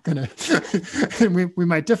I'm not gonna we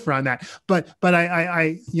might differ on that. But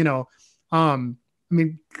I I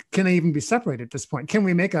mean, can they even be separated at this point? Can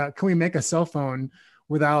we make a cell phone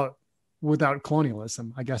without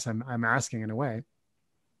colonialism? I guess I'm asking in a way.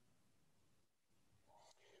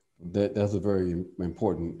 That's a very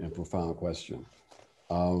important and profound question.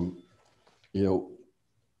 You know,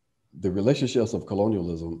 the relationships of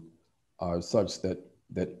colonialism are such that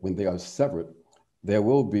when they are severed, there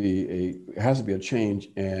has to be a change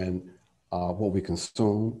in what we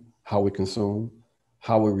consume, how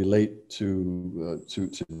we relate to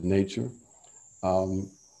nature. And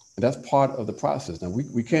that's part of the process. Now,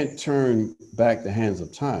 we can't turn back the hands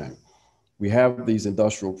of time. We have these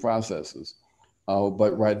industrial processes,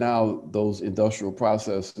 but right now, those industrial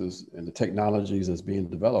processes and the technologies that's being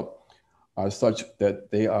developed are such that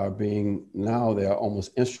they are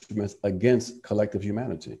almost instruments against collective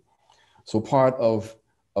humanity. So part of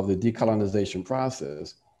the decolonization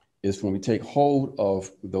process is when we take hold of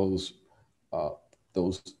those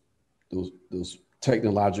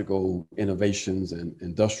technological innovations and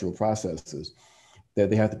industrial processes, that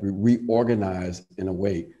they have to be reorganized in a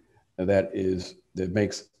way that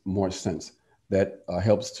makes more sense, that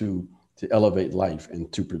helps to elevate life and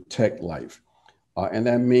to protect life. And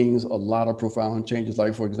that means a lot of profound changes.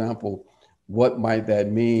 Like, for example, what might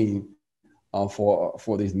that mean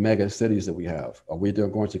for these mega cities that we have? Are we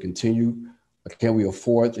going to continue? Can we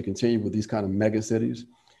afford to continue with these kind of mega cities?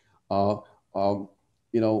 You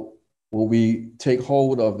know, when we take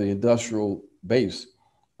hold of the industrial base,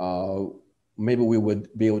 maybe we would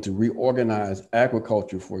be able to reorganize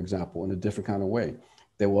agriculture, for example, in a different kind of way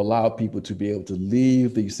that will allow people to be able to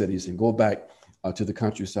leave these cities and go back to the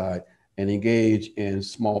countryside and engage in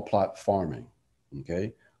small plot farming,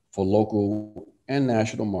 okay, for local and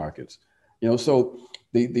national markets. You know, so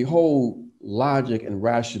the whole logic and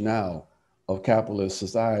rationale of capitalist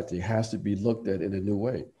society has to be looked at in a new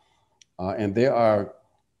way. And there are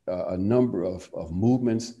a number of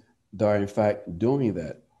movements that are in fact doing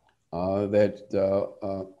that,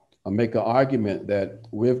 make an argument that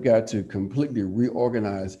we've got to completely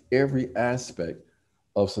reorganize every aspect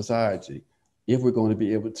of society if we're going to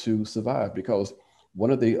be able to survive. Because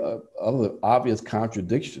one of the other obvious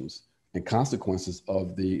contradictions and consequences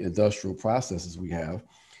of the industrial processes we have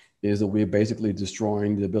is that we're basically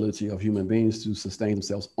destroying the ability of human beings to sustain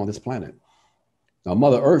themselves on this planet. Now,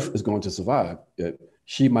 Mother Earth is going to survive.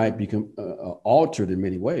 She might be altered in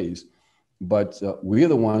many ways, but we're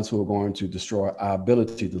the ones who are going to destroy our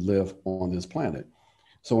ability to live on this planet.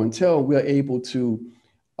 So until we're able to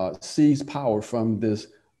seize power from this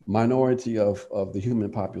minority of the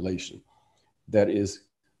human population that is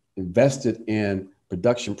invested in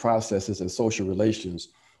production processes and social relations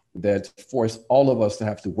that force all of us to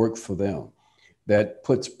have to work for them, that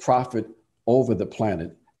puts profit over the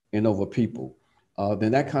planet and over people,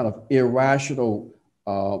 then that kind of irrational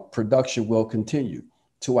production will continue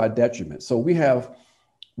to our detriment. So we have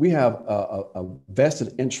a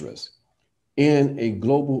vested interest in a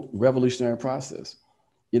global revolutionary process.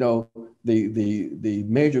 You know, the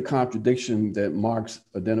major contradiction that Marx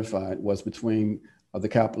identified was between the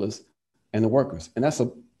capitalists and the workers, and that's a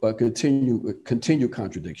continued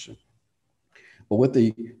contradiction. But with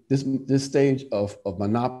this stage of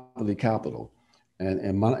monopoly capital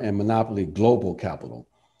and monopoly global capital,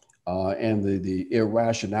 and the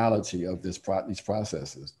irrationality of these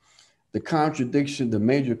processes, the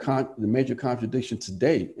major contradiction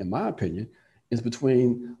today, in my opinion, is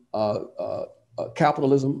between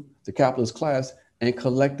capitalism, the capitalist class, and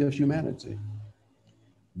collective humanity.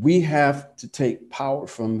 We have to take power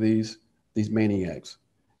from these maniacs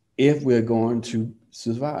if we're going to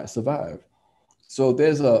survive. So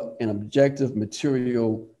there's an objective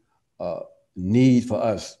material need for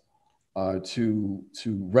us to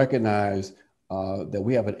recognize that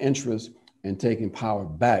we have an interest in taking power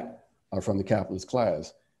back from the capitalist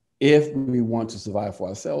class if we want to survive for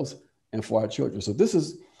ourselves and for our children. So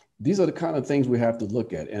these are the kind of things we have to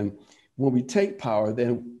look at. And when we take power,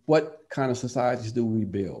 then what kind of societies do we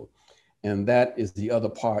build? And that is the other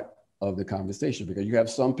part of the conversation, because you have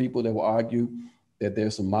some people that will argue that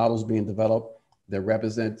there's some models being developed that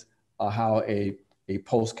represent how a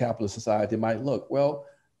post-capitalist society might look. Well,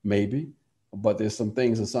 maybe, but there's some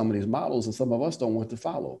things in some of these models and some of us don't want to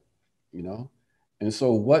follow, you know? And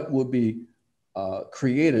so what will be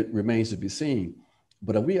created remains to be seen.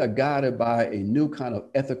 But if we are guided by a new kind of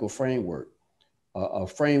ethical framework, a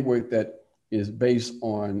framework that is based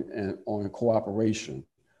on cooperation,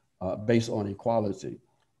 based on equality,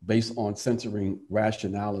 based on centering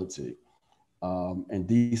rationality, and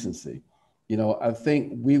decency. I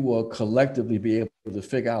think we will collectively be able to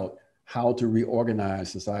figure out how to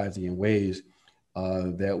reorganize society in ways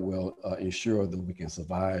that will ensure that we can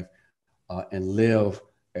survive and live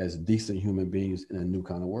as decent human beings in a new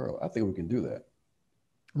kind of world. I think we can do that.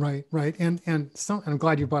 Right, right. And so I'm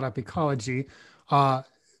glad you brought up ecology,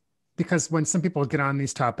 because when some people get on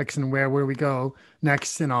these topics and where we go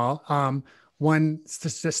next and all, one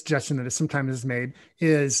suggestion that is sometimes made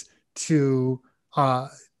is to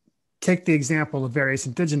take the example of various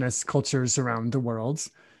indigenous cultures around the world,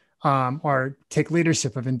 or take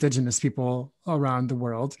leadership of indigenous people around the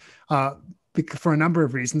world, for a number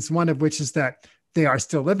of reasons, one of which is that they are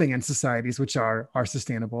still living in societies which are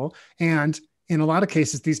sustainable. And in a lot of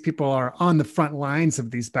cases, these people are on the front lines of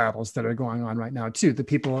these battles that are going on right now too. The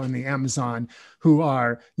people in the Amazon who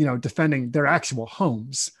are, defending their actual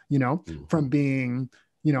homes, from being,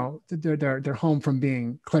 their home from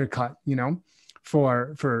being clear cut,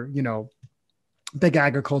 for big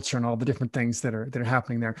agriculture and all the different things that are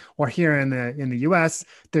happening there. Or here in the U.S.,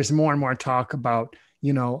 there's more and more talk about,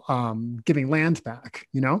 giving land back,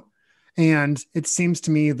 and it seems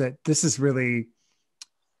to me that this is really,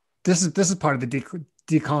 this is part of the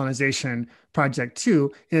decolonization project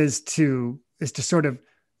too, is to sort of,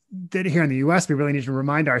 that here in the US, we really need to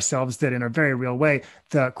remind ourselves that in a very real way,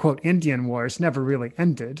 the quote Indian wars never really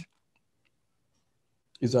ended.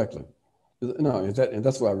 Exactly. No, and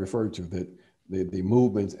that's what I referred to, that the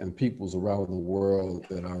movements and peoples around the world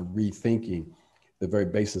that are rethinking the very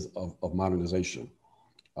basis of modernization,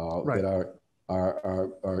 Right. that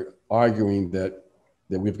are arguing that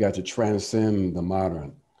we've got to transcend the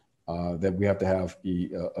modern, that we have to have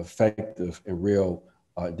effective and real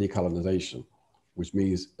decolonization, which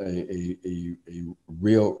means a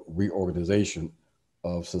real reorganization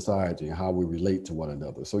of society and how we relate to one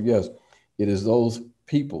another. So yes, it is those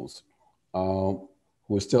peoples who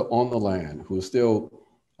are still on the land, who are still,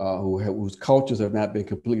 whose cultures have not been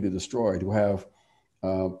completely destroyed, who have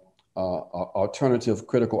alternative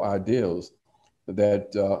critical ideals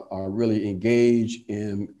that are really engaged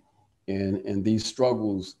in these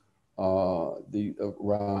struggles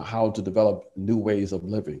around how to develop new ways of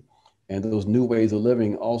living. And those new ways of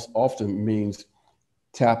living also often means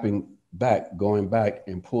tapping back, going back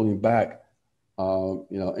and pulling back,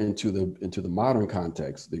 into the modern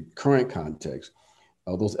context, the current context,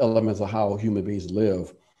 those elements of how human beings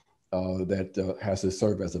live that has to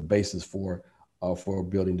serve as a basis for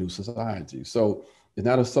building new society. So it's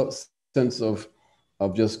not a sense of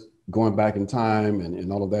just going back in time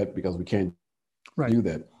and all of that, because we can't do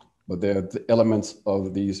that. But there are the elements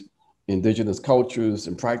of these indigenous cultures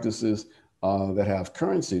and practices that have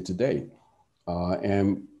currency today.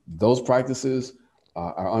 And those practices,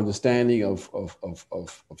 our understanding of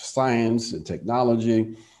science and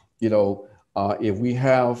technology, if we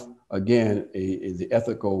have, again, the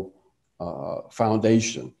ethical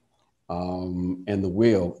foundation and the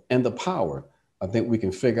will and the power, I think we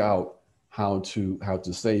can figure out how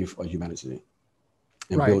to save humanity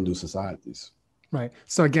and build new societies. Right.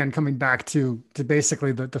 So again, coming back to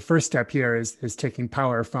basically the first step here is taking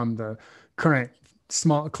power from the current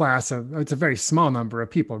small class of, it's a very small number of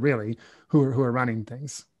people really who are running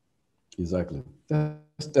things. Exactly.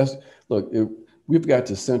 That's look, we've got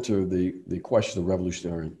to center the question of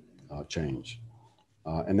revolutionary change,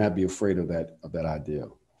 and not be afraid of that idea.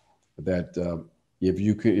 That if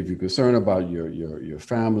you're concerned about your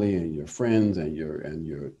family and your friends and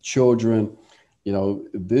your children,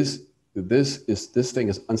 this thing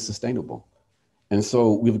is unsustainable. And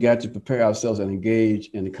so we've got to prepare ourselves and engage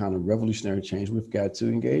in the kind of revolutionary change we've got to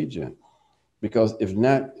engage in. Because if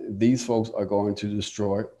not, these folks are going to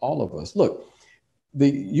destroy all of us. Look,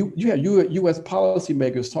 you have U.S.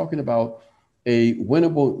 policymakers talking about a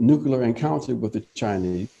winnable nuclear encounter with the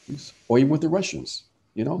Chinese or even with the Russians.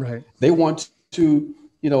 Right. They want to,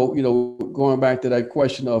 going back to that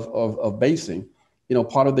question of basing,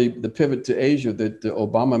 part of the pivot to Asia that the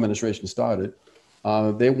Obama administration started,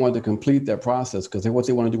 they want to complete that process, because what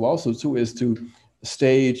they want to do also too is to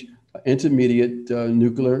stage intermediate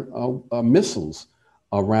nuclear missiles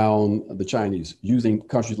around the Chinese, using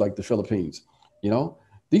countries like the Philippines.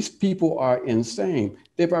 These people are insane.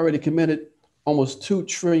 They've already committed almost $2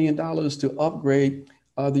 trillion to upgrade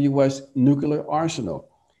the U.S. nuclear arsenal,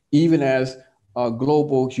 even as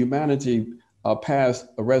global humanity passed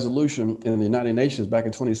a resolution in the United Nations back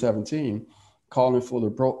in 2017 calling for the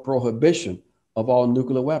prohibition of all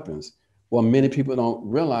nuclear weapons. Well, many people don't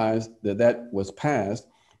realize that was passed,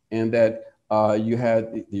 and that you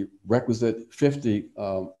had the requisite 50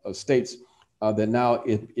 states that now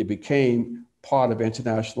it became part of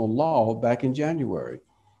international law back in January.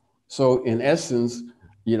 So in essence,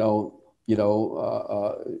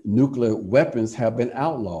 nuclear weapons have been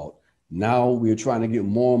outlawed. Now we're trying to get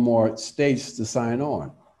more and more states to sign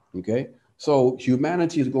on. Okay, so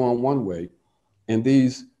humanity is going one way, and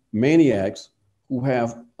these maniacs who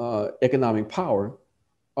have economic power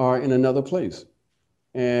are in another place.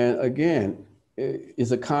 And again,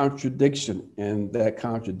 it's a contradiction, and that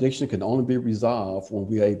contradiction can only be resolved when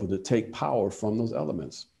we are able to take power from those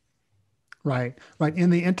elements. Right, right. In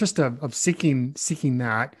the interest of seeking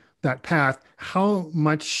that path, how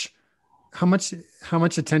much how much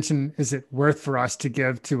attention is it worth for us to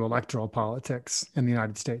give to electoral politics in the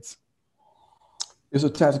United States? It's a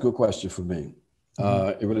tactical question for me.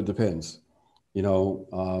 Mm-hmm. It really depends. You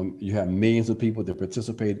have millions of people that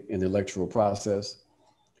participate in the electoral process.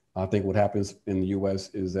 I think what happens in the U.S.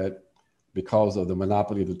 is that because of the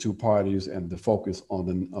monopoly of the two parties and the focus on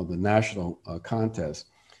the national contest,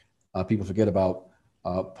 people forget about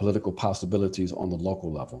political possibilities on the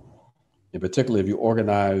local level. In particular, if you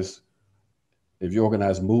organize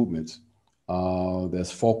movements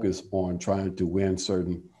that's focused on trying to win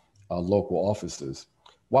certain local offices,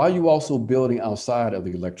 while you also building outside of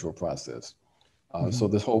the electoral process. So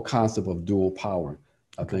this whole concept of dual power,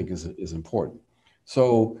 I think, is important.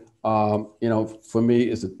 So for me,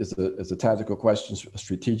 it's a tactical question, a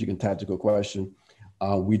strategic and tactical question.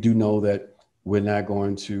 We do know that we're not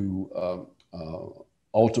going to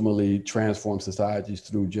ultimately transform societies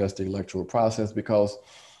through just the electoral process, because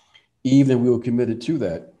even if we were committed to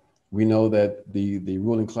that, we know that the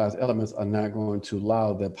ruling class elements are not going to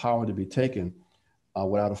allow their power to be taken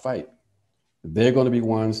without a fight. They're going to be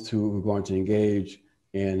ones who are going to engage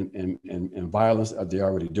in violence. They're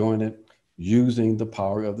already doing it, using the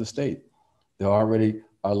power of the state. They already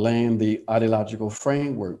are laying the ideological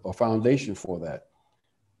framework or foundation for that.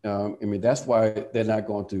 That's why they're not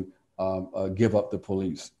going to give up the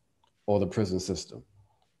police or the prison system,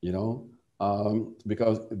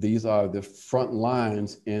 because these are the front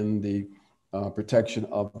lines in the protection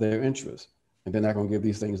of their interests. And they're not going to give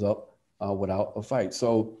these things up without a fight.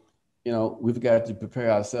 So, we've got to prepare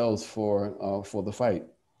ourselves for the fight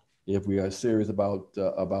if we are serious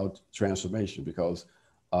about transformation, because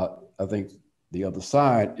I think the other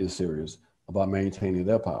side is serious about maintaining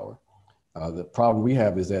their power. The problem we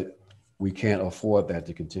have is that we can't afford that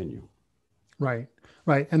to continue. Right,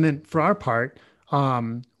 right. And then for our part,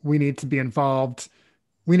 we need to be involved.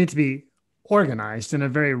 We need to be organized in a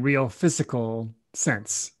very real physical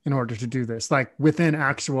sense in order to do this, like within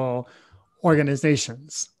actual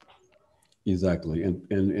organizations. Exactly.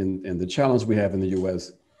 And the challenge we have in the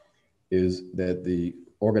U.S. is that the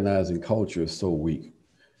organizing culture is so weak.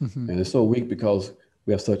 Mm-hmm. And it's so weak because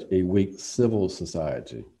we have such a weak civil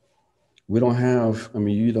society. We don't have,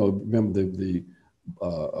 remember the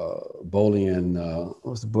Bowley and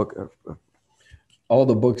what's the book? All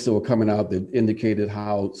the books that were coming out that indicated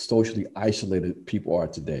how socially isolated people are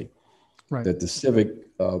today. Right. That the civic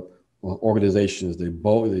organizations, the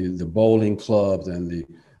bowling clubs and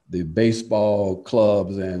the baseball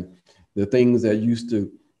clubs and the things that used to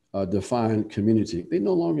define community, they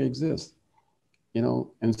no longer exist.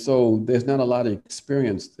 And so there's not a lot of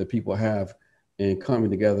experience that people have in coming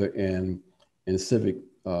together in civic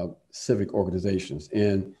organizations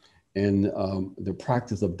and the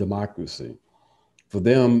practice of democracy. For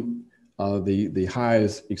them, the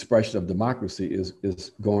highest expression of democracy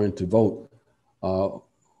is going to vote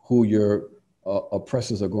who your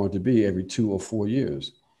oppressors are going to be every 2 or 4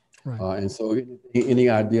 years. Right. And so any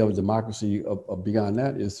idea of democracy beyond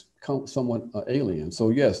that is somewhat alien. So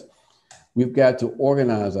yes, we've got to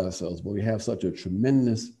organize ourselves, but we have such a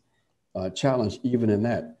tremendous challenge even in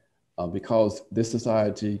that, because this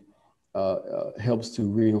society helps to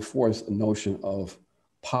reinforce a notion of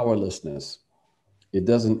powerlessness. It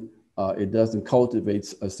doesn't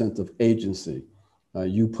cultivate a sense of agency.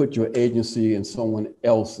 You put your agency in someone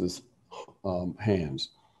else's hands.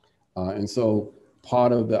 And so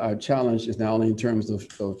part of our challenge is not only in terms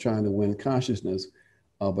of trying to win consciousness,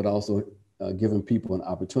 but also giving people an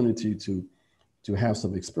opportunity to have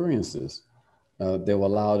some experiences that will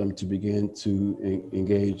allow them to begin to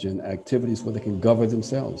engage in activities where they can govern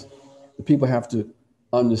themselves. The people have to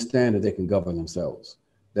understand that they can govern themselves.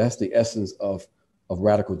 That's the essence of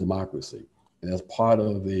radical democracy. And that's part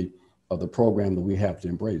of the program that we have to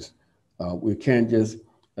embrace. We can't just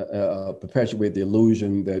perpetuate the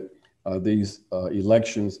illusion that these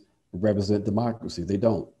elections represent democracy. They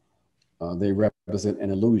don't. They represent an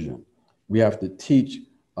illusion. We have to teach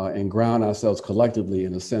and ground ourselves collectively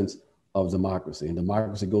in a sense of democracy. And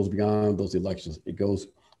democracy goes beyond those elections.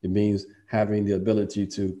 It means having the ability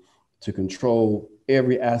to control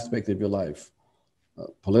every aspect of your life,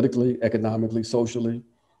 politically, economically, socially.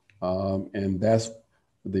 And that's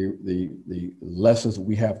the lessons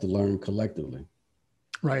we have to learn collectively.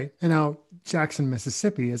 Right. And now Jackson,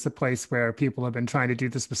 Mississippi is a place where people have been trying to do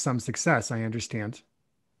this with some success, I understand.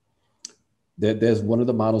 There's one of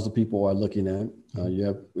the models that people are looking at.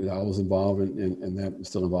 I was involved in that,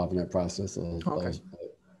 still involved in that process. I was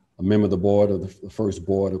a member of the board of the first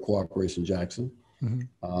board of Cooperation Jackson. And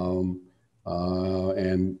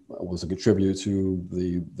I was a contributor to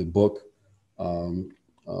the book.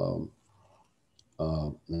 Now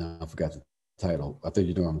I forgot the title. I think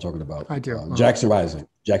you know what I'm talking about. I do. Jackson Rising.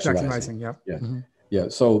 Jackson Rising. Yeah. Yeah. Yeah.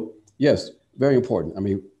 So yes, very important. I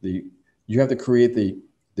mean, you have to create the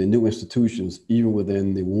new institutions even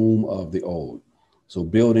within the womb of the old. So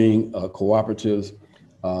building cooperatives,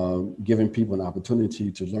 giving people an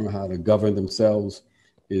opportunity to learn how to govern themselves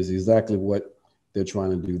is exactly what they're trying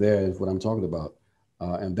to do there, is what I'm talking about.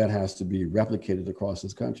 And that has to be replicated across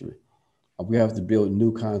this country. We have to build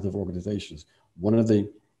new kinds of organizations. One of the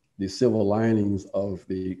silver linings of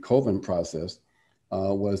the COVID process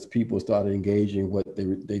was people started engaging what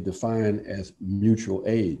they define as mutual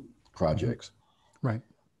aid projects. Right.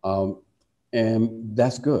 And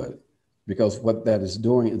that's good, because what that is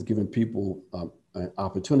doing is giving people an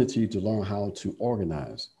opportunity to learn how to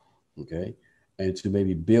organize, okay, and to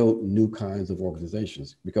maybe build new kinds of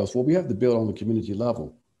organizations. Because what we have to build on the community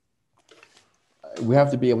level, we have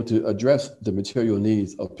to be able to address the material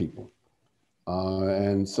needs of people.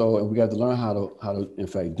 And we got to learn how to in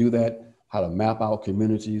fact do that, how to map out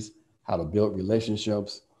communities, how to build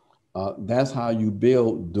relationships. That's how you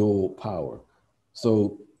build dual power.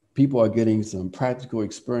 So people are getting some practical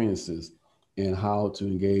experiences in how to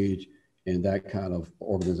engage in that kind of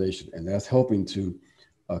organization. And that's helping to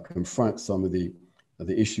confront some of the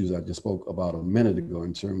issues I just spoke about a minute ago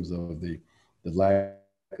in terms of the lack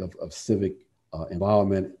of civic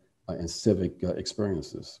involvement and civic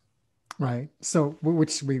experiences. Right. So,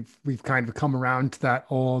 which we've kind of come around to that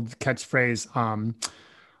old catchphrase,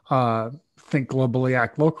 think globally,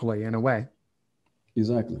 act locally, in a way.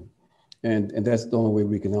 Exactly. And that's the only way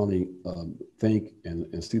we can only think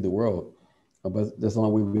and see the world, but that's the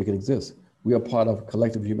only way we can exist. We are part of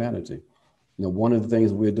collective humanity. You know, one of the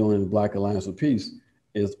things we're doing in Black Alliance for Peace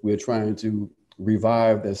is we're trying to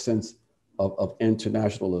revive that sense of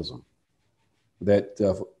internationalism, that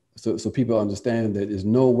so people understand that there's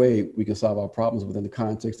no way we can solve our problems within the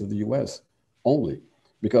context of the U.S. only,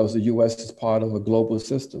 because the U.S. is part of a global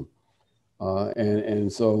system.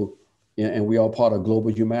 And we are part of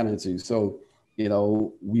global humanity. So, you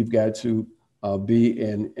know, we've got to be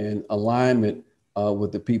in alignment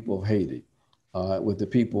with the people of Haiti, with the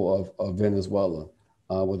people of Venezuela,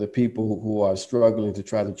 with the people who are struggling to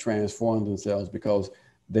try to transform themselves because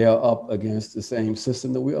they are up against the same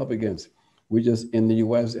system that we're up against. We're just in the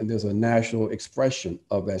US and there's a national expression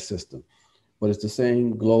of that system, but it's the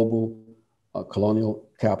same global colonial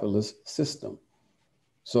capitalist system.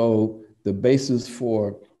 So the basis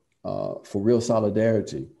for real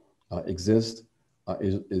solidarity exists.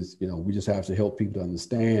 Is you know, we just have to help people to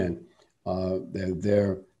understand that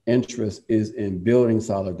their interest is in building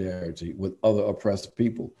solidarity with other oppressed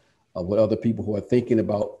people, with other people who are thinking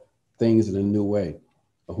about things in a new way,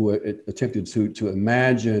 who are attempting to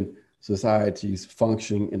imagine societies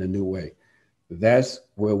functioning in a new way. That's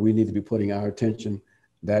where we need to be putting our attention.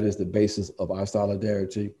 That is the basis of our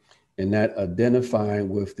solidarity, and that identifying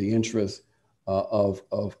with the interests of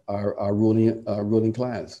our ruling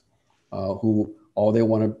class, who all they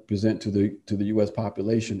want to present to the U.S.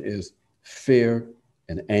 population is fear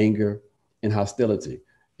and anger and hostility.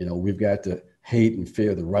 You know, we've got to hate and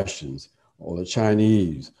fear the Russians or the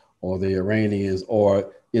Chinese or the Iranians,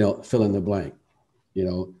 or, you know, fill in the blank, you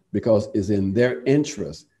know, because it's in their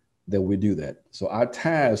interest that we do that. So our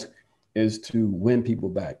task is to win people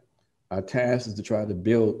back. Our task is to try to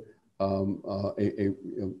build a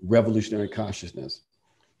revolutionary consciousness.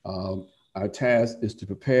 Our task is to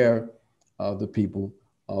prepare the people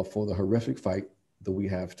for the horrific fight that we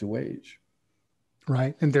have to wage.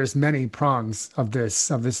 Right. And there's many prongs of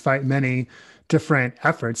this fight, many different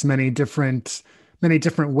efforts, many different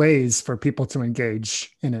ways for people to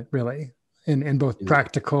engage in it, really, in both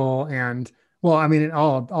practical and, well, I mean,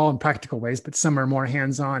 all in practical ways, but some are more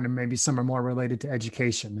hands-on and maybe some are more related to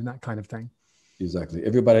education and that kind of thing. Exactly.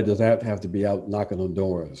 Everybody does not have to be out knocking on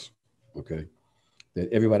doors, okay?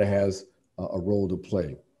 That everybody has a role to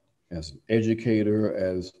play as an educator,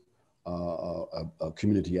 as a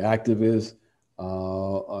community activist,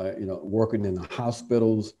 you know, working in the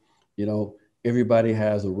hospitals. You know, everybody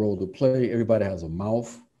has a role to play. Everybody has a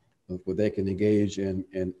mouth where they can engage in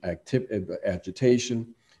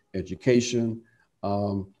agitation, education,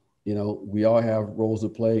 We all have roles to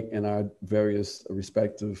play in our various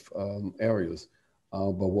respective areas.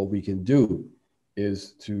 But what we can do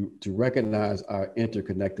is to recognize our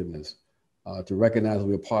interconnectedness, to recognize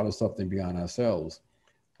we're part of something beyond ourselves,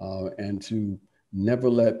 and to never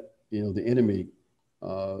let the enemy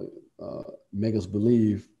make us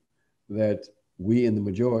believe that we in the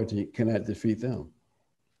majority cannot defeat them.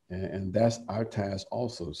 And that's our task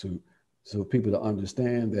also, so people to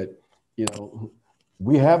understand that,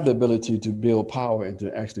 we have the ability to build power and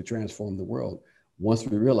to actually transform the world once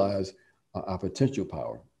we realize our potential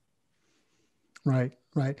power. Right.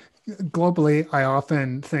 Globally, I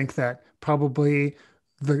often think that probably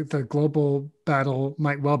the global battle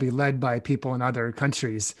might well be led by people in other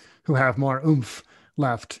countries who have more oomph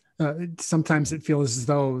left. Sometimes it feels as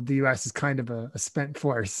though the U.S. is kind of a spent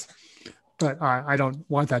force, but I don't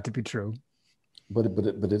want that to be true. But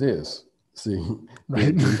it is. See,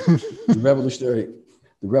 right. the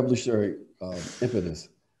revolutionary impetus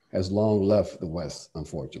has long left the West,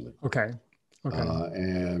 unfortunately. Okay.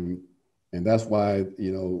 And that's why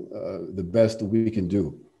the best that we can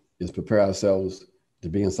do is prepare ourselves to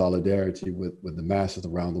be in solidarity with the masses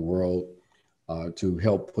around the world, to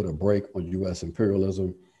help put a brake on U.S.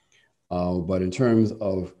 imperialism. But in terms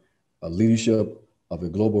of leadership of a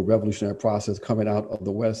global revolutionary process coming out of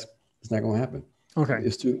the West, it's not going to happen. Okay.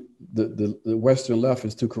 It's the Western left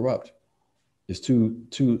is too corrupt. It's too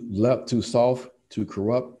left, too soft, too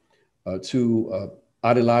corrupt, too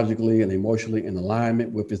ideologically and emotionally in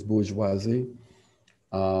alignment with its bourgeoisie.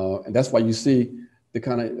 And that's why you see the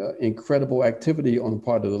kind of incredible activity on the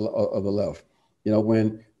part of the left.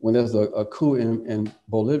 When there's a coup in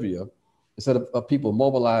Bolivia, instead of people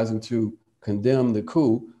mobilizing to condemn the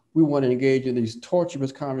coup, we want to engage in these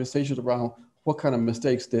torturous conversations around what kind of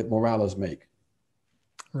mistakes did Morales make.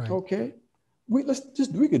 Right. Okay, we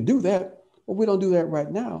could do that, but we don't do that right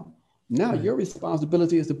now. Now your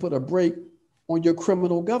responsibility is to put a brake on your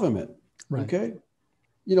criminal government. Right. Okay,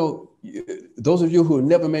 those of you who have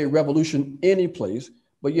never made revolution any place,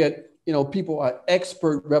 but yet people are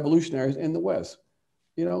expert revolutionaries in the West.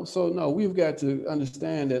 So no, we've got to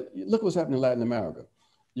understand that. Look what's happening in Latin America.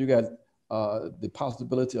 You got the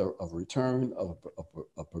possibility of return of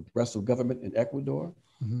a progressive government in Ecuador.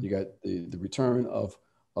 Mm-hmm. You got the return of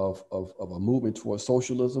a movement towards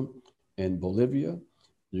socialism in Bolivia.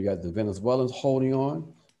 You got the Venezuelans holding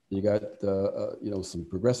on. You got some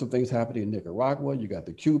progressive things happening in Nicaragua. You got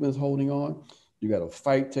the Cubans holding on. You got a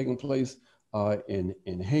fight taking place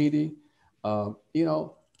in Haiti. The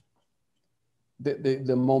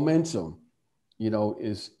momentum,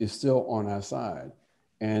 is still on our side.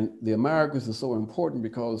 And the Americas is so important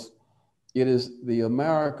because it is the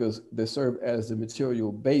Americas that serve as the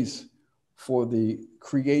material base for the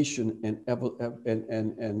creation and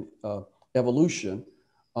evolution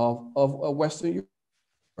of Western Europe.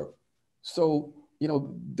 So,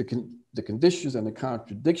 the conditions and the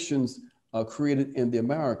contradictions created in the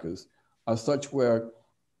Americas are such where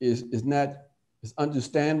it's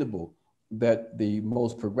understandable that the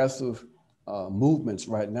most progressive movements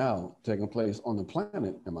right now taking place on the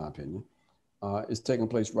planet, in my opinion, is taking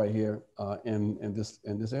place right here in this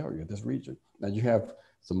area, this region. Now you have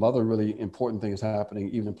some other really important things happening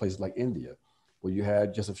even in places like India, where you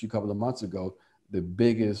had just a couple of months ago the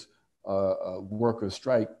biggest worker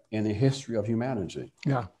strike in the history of humanity.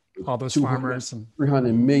 Yeah, all those farmers and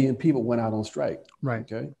 300 million people went out on strike. Right.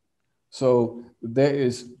 Okay, so there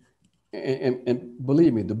is, and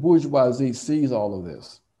believe me, the bourgeoisie sees all of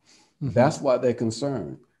this. Mm-hmm. That's why they're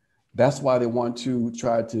concerned. That's why they want to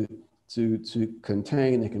try to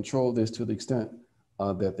contain and control this to the extent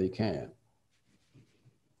that they can.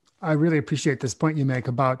 I really appreciate this point you make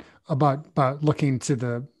about looking to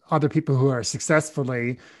the other people who are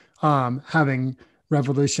successfully having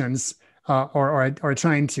revolutions or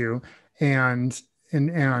trying to, and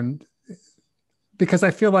because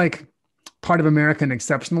I feel like part of American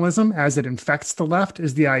exceptionalism as it infects the left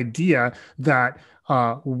is the idea that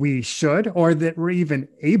we should, or that we're even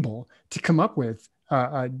able to come up with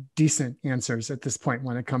decent answers at this point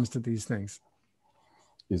when it comes to these things.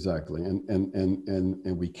 Exactly,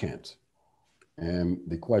 and we can't. And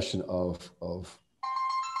the question of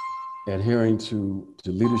adhering to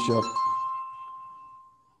leadership.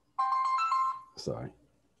 Sorry,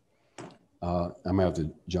 I'm gonna have to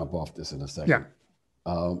jump off this in a second.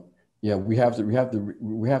 Yeah. We have to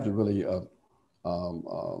really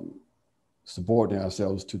subordinate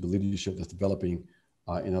ourselves to the leadership that's developing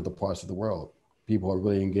in other parts of the world. People are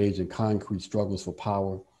really engaged in concrete struggles for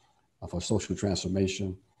power, for social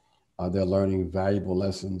transformation. They're learning valuable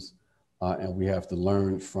lessons, and we have to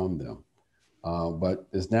learn from them. But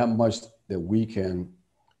there's not much that we can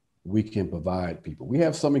provide people. We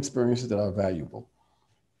have some experiences that are valuable,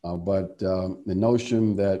 but the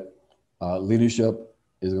notion that leadership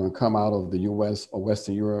is going to come out of the U.S. or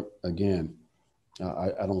Western Europe, again,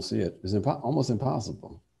 I don't see it. It's almost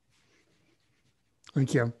impossible.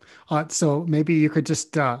 Thank you. So maybe you could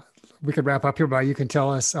just, we could wrap up here, but you can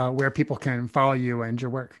tell us where people can follow you and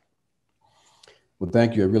your work. Well,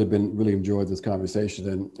 thank you. I've really enjoyed this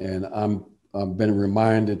conversation, and I've been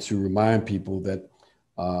reminded to remind people that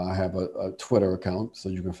I have a Twitter account, so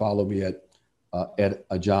you can follow me at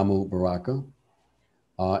Ajamu Baraka.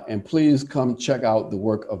 And please come check out the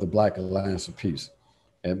work of the Black Alliance for Peace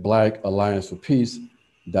at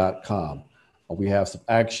blackallianceforpeace.com. We have some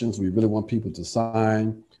actions we really want people to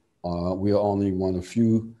sign. We are only one of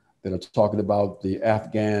few that are talking about the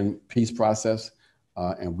Afghan peace process,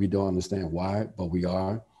 and we don't understand why, but we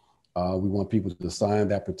are. We want people to sign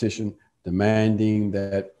that petition demanding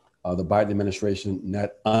that the Biden administration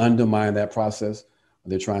not undermine that process.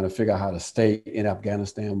 They're trying to figure out how to stay in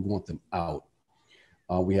Afghanistan. We want them out.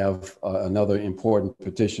 We have another important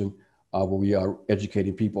petition where we are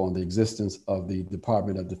educating people on the existence of the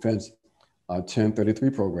Department of Defense 1033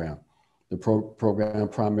 program, the program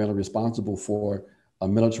primarily responsible for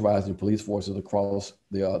militarizing police forces across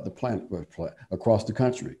the planet, across the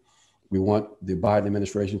country. We want the Biden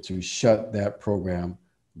administration to shut that program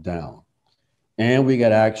down. And we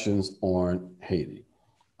got actions on Haiti.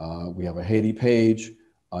 We have a Haiti page.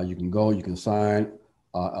 You can go, you can sign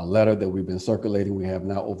a letter that we've been circulating. We have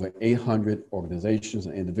now over 800 organizations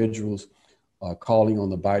and individuals calling on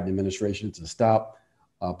the Biden administration to stop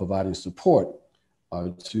providing support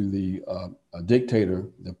to the dictator,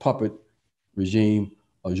 the puppet regime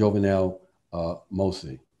of Jovenel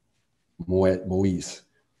Moise.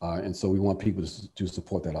 And so we want people to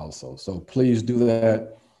support that also. So please do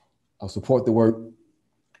that. I'll support the work.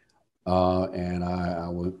 And I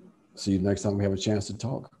will see you next time we have a chance to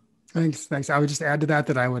talk. Thanks. I would just add to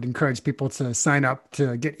that I would encourage people to sign up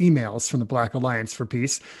to get emails from the Black Alliance for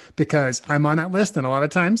Peace, because I'm on that list. And a lot of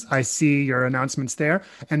times I see your announcements there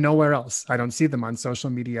and nowhere else. I don't see them on social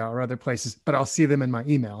media or other places, but I'll see them in my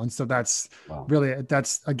email. And so that's really,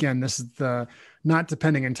 again, this is the not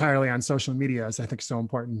depending entirely on social media is I think so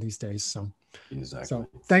important these days. So, exactly. So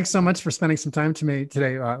thanks so much for spending some time with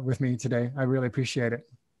me today. I really appreciate it.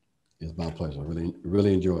 It's my pleasure.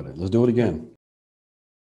 Really enjoyed it. Let's do it again.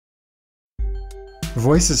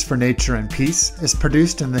 Voices for Nature and Peace is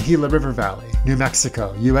produced in the Gila River Valley, New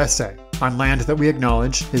Mexico, USA, on land that we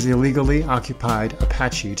acknowledge is illegally occupied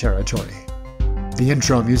Apache territory. The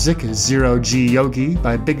intro music is Zero G Yogi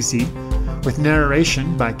by Big Z, with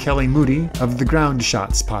narration by Kelly Moody of the Ground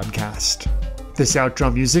Shots podcast. This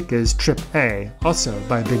outro music is Trip A, also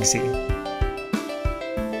by Big Z.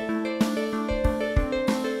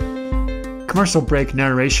 Commercial break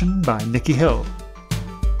narration by Nikki Hill.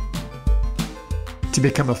 To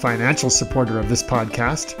become a financial supporter of this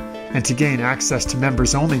podcast and to gain access to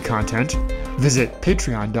members-only content, visit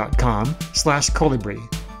patreon.com/Kolibri,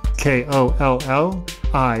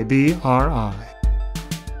 KOLLIBRI.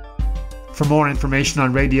 For more information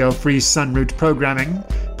on Radio Free Sunroot programming,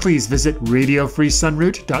 please visit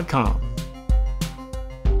radiofreesunroot.com.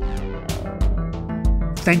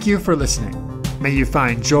 Thank you for listening. May you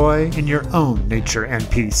find joy in your own nature and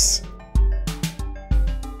peace.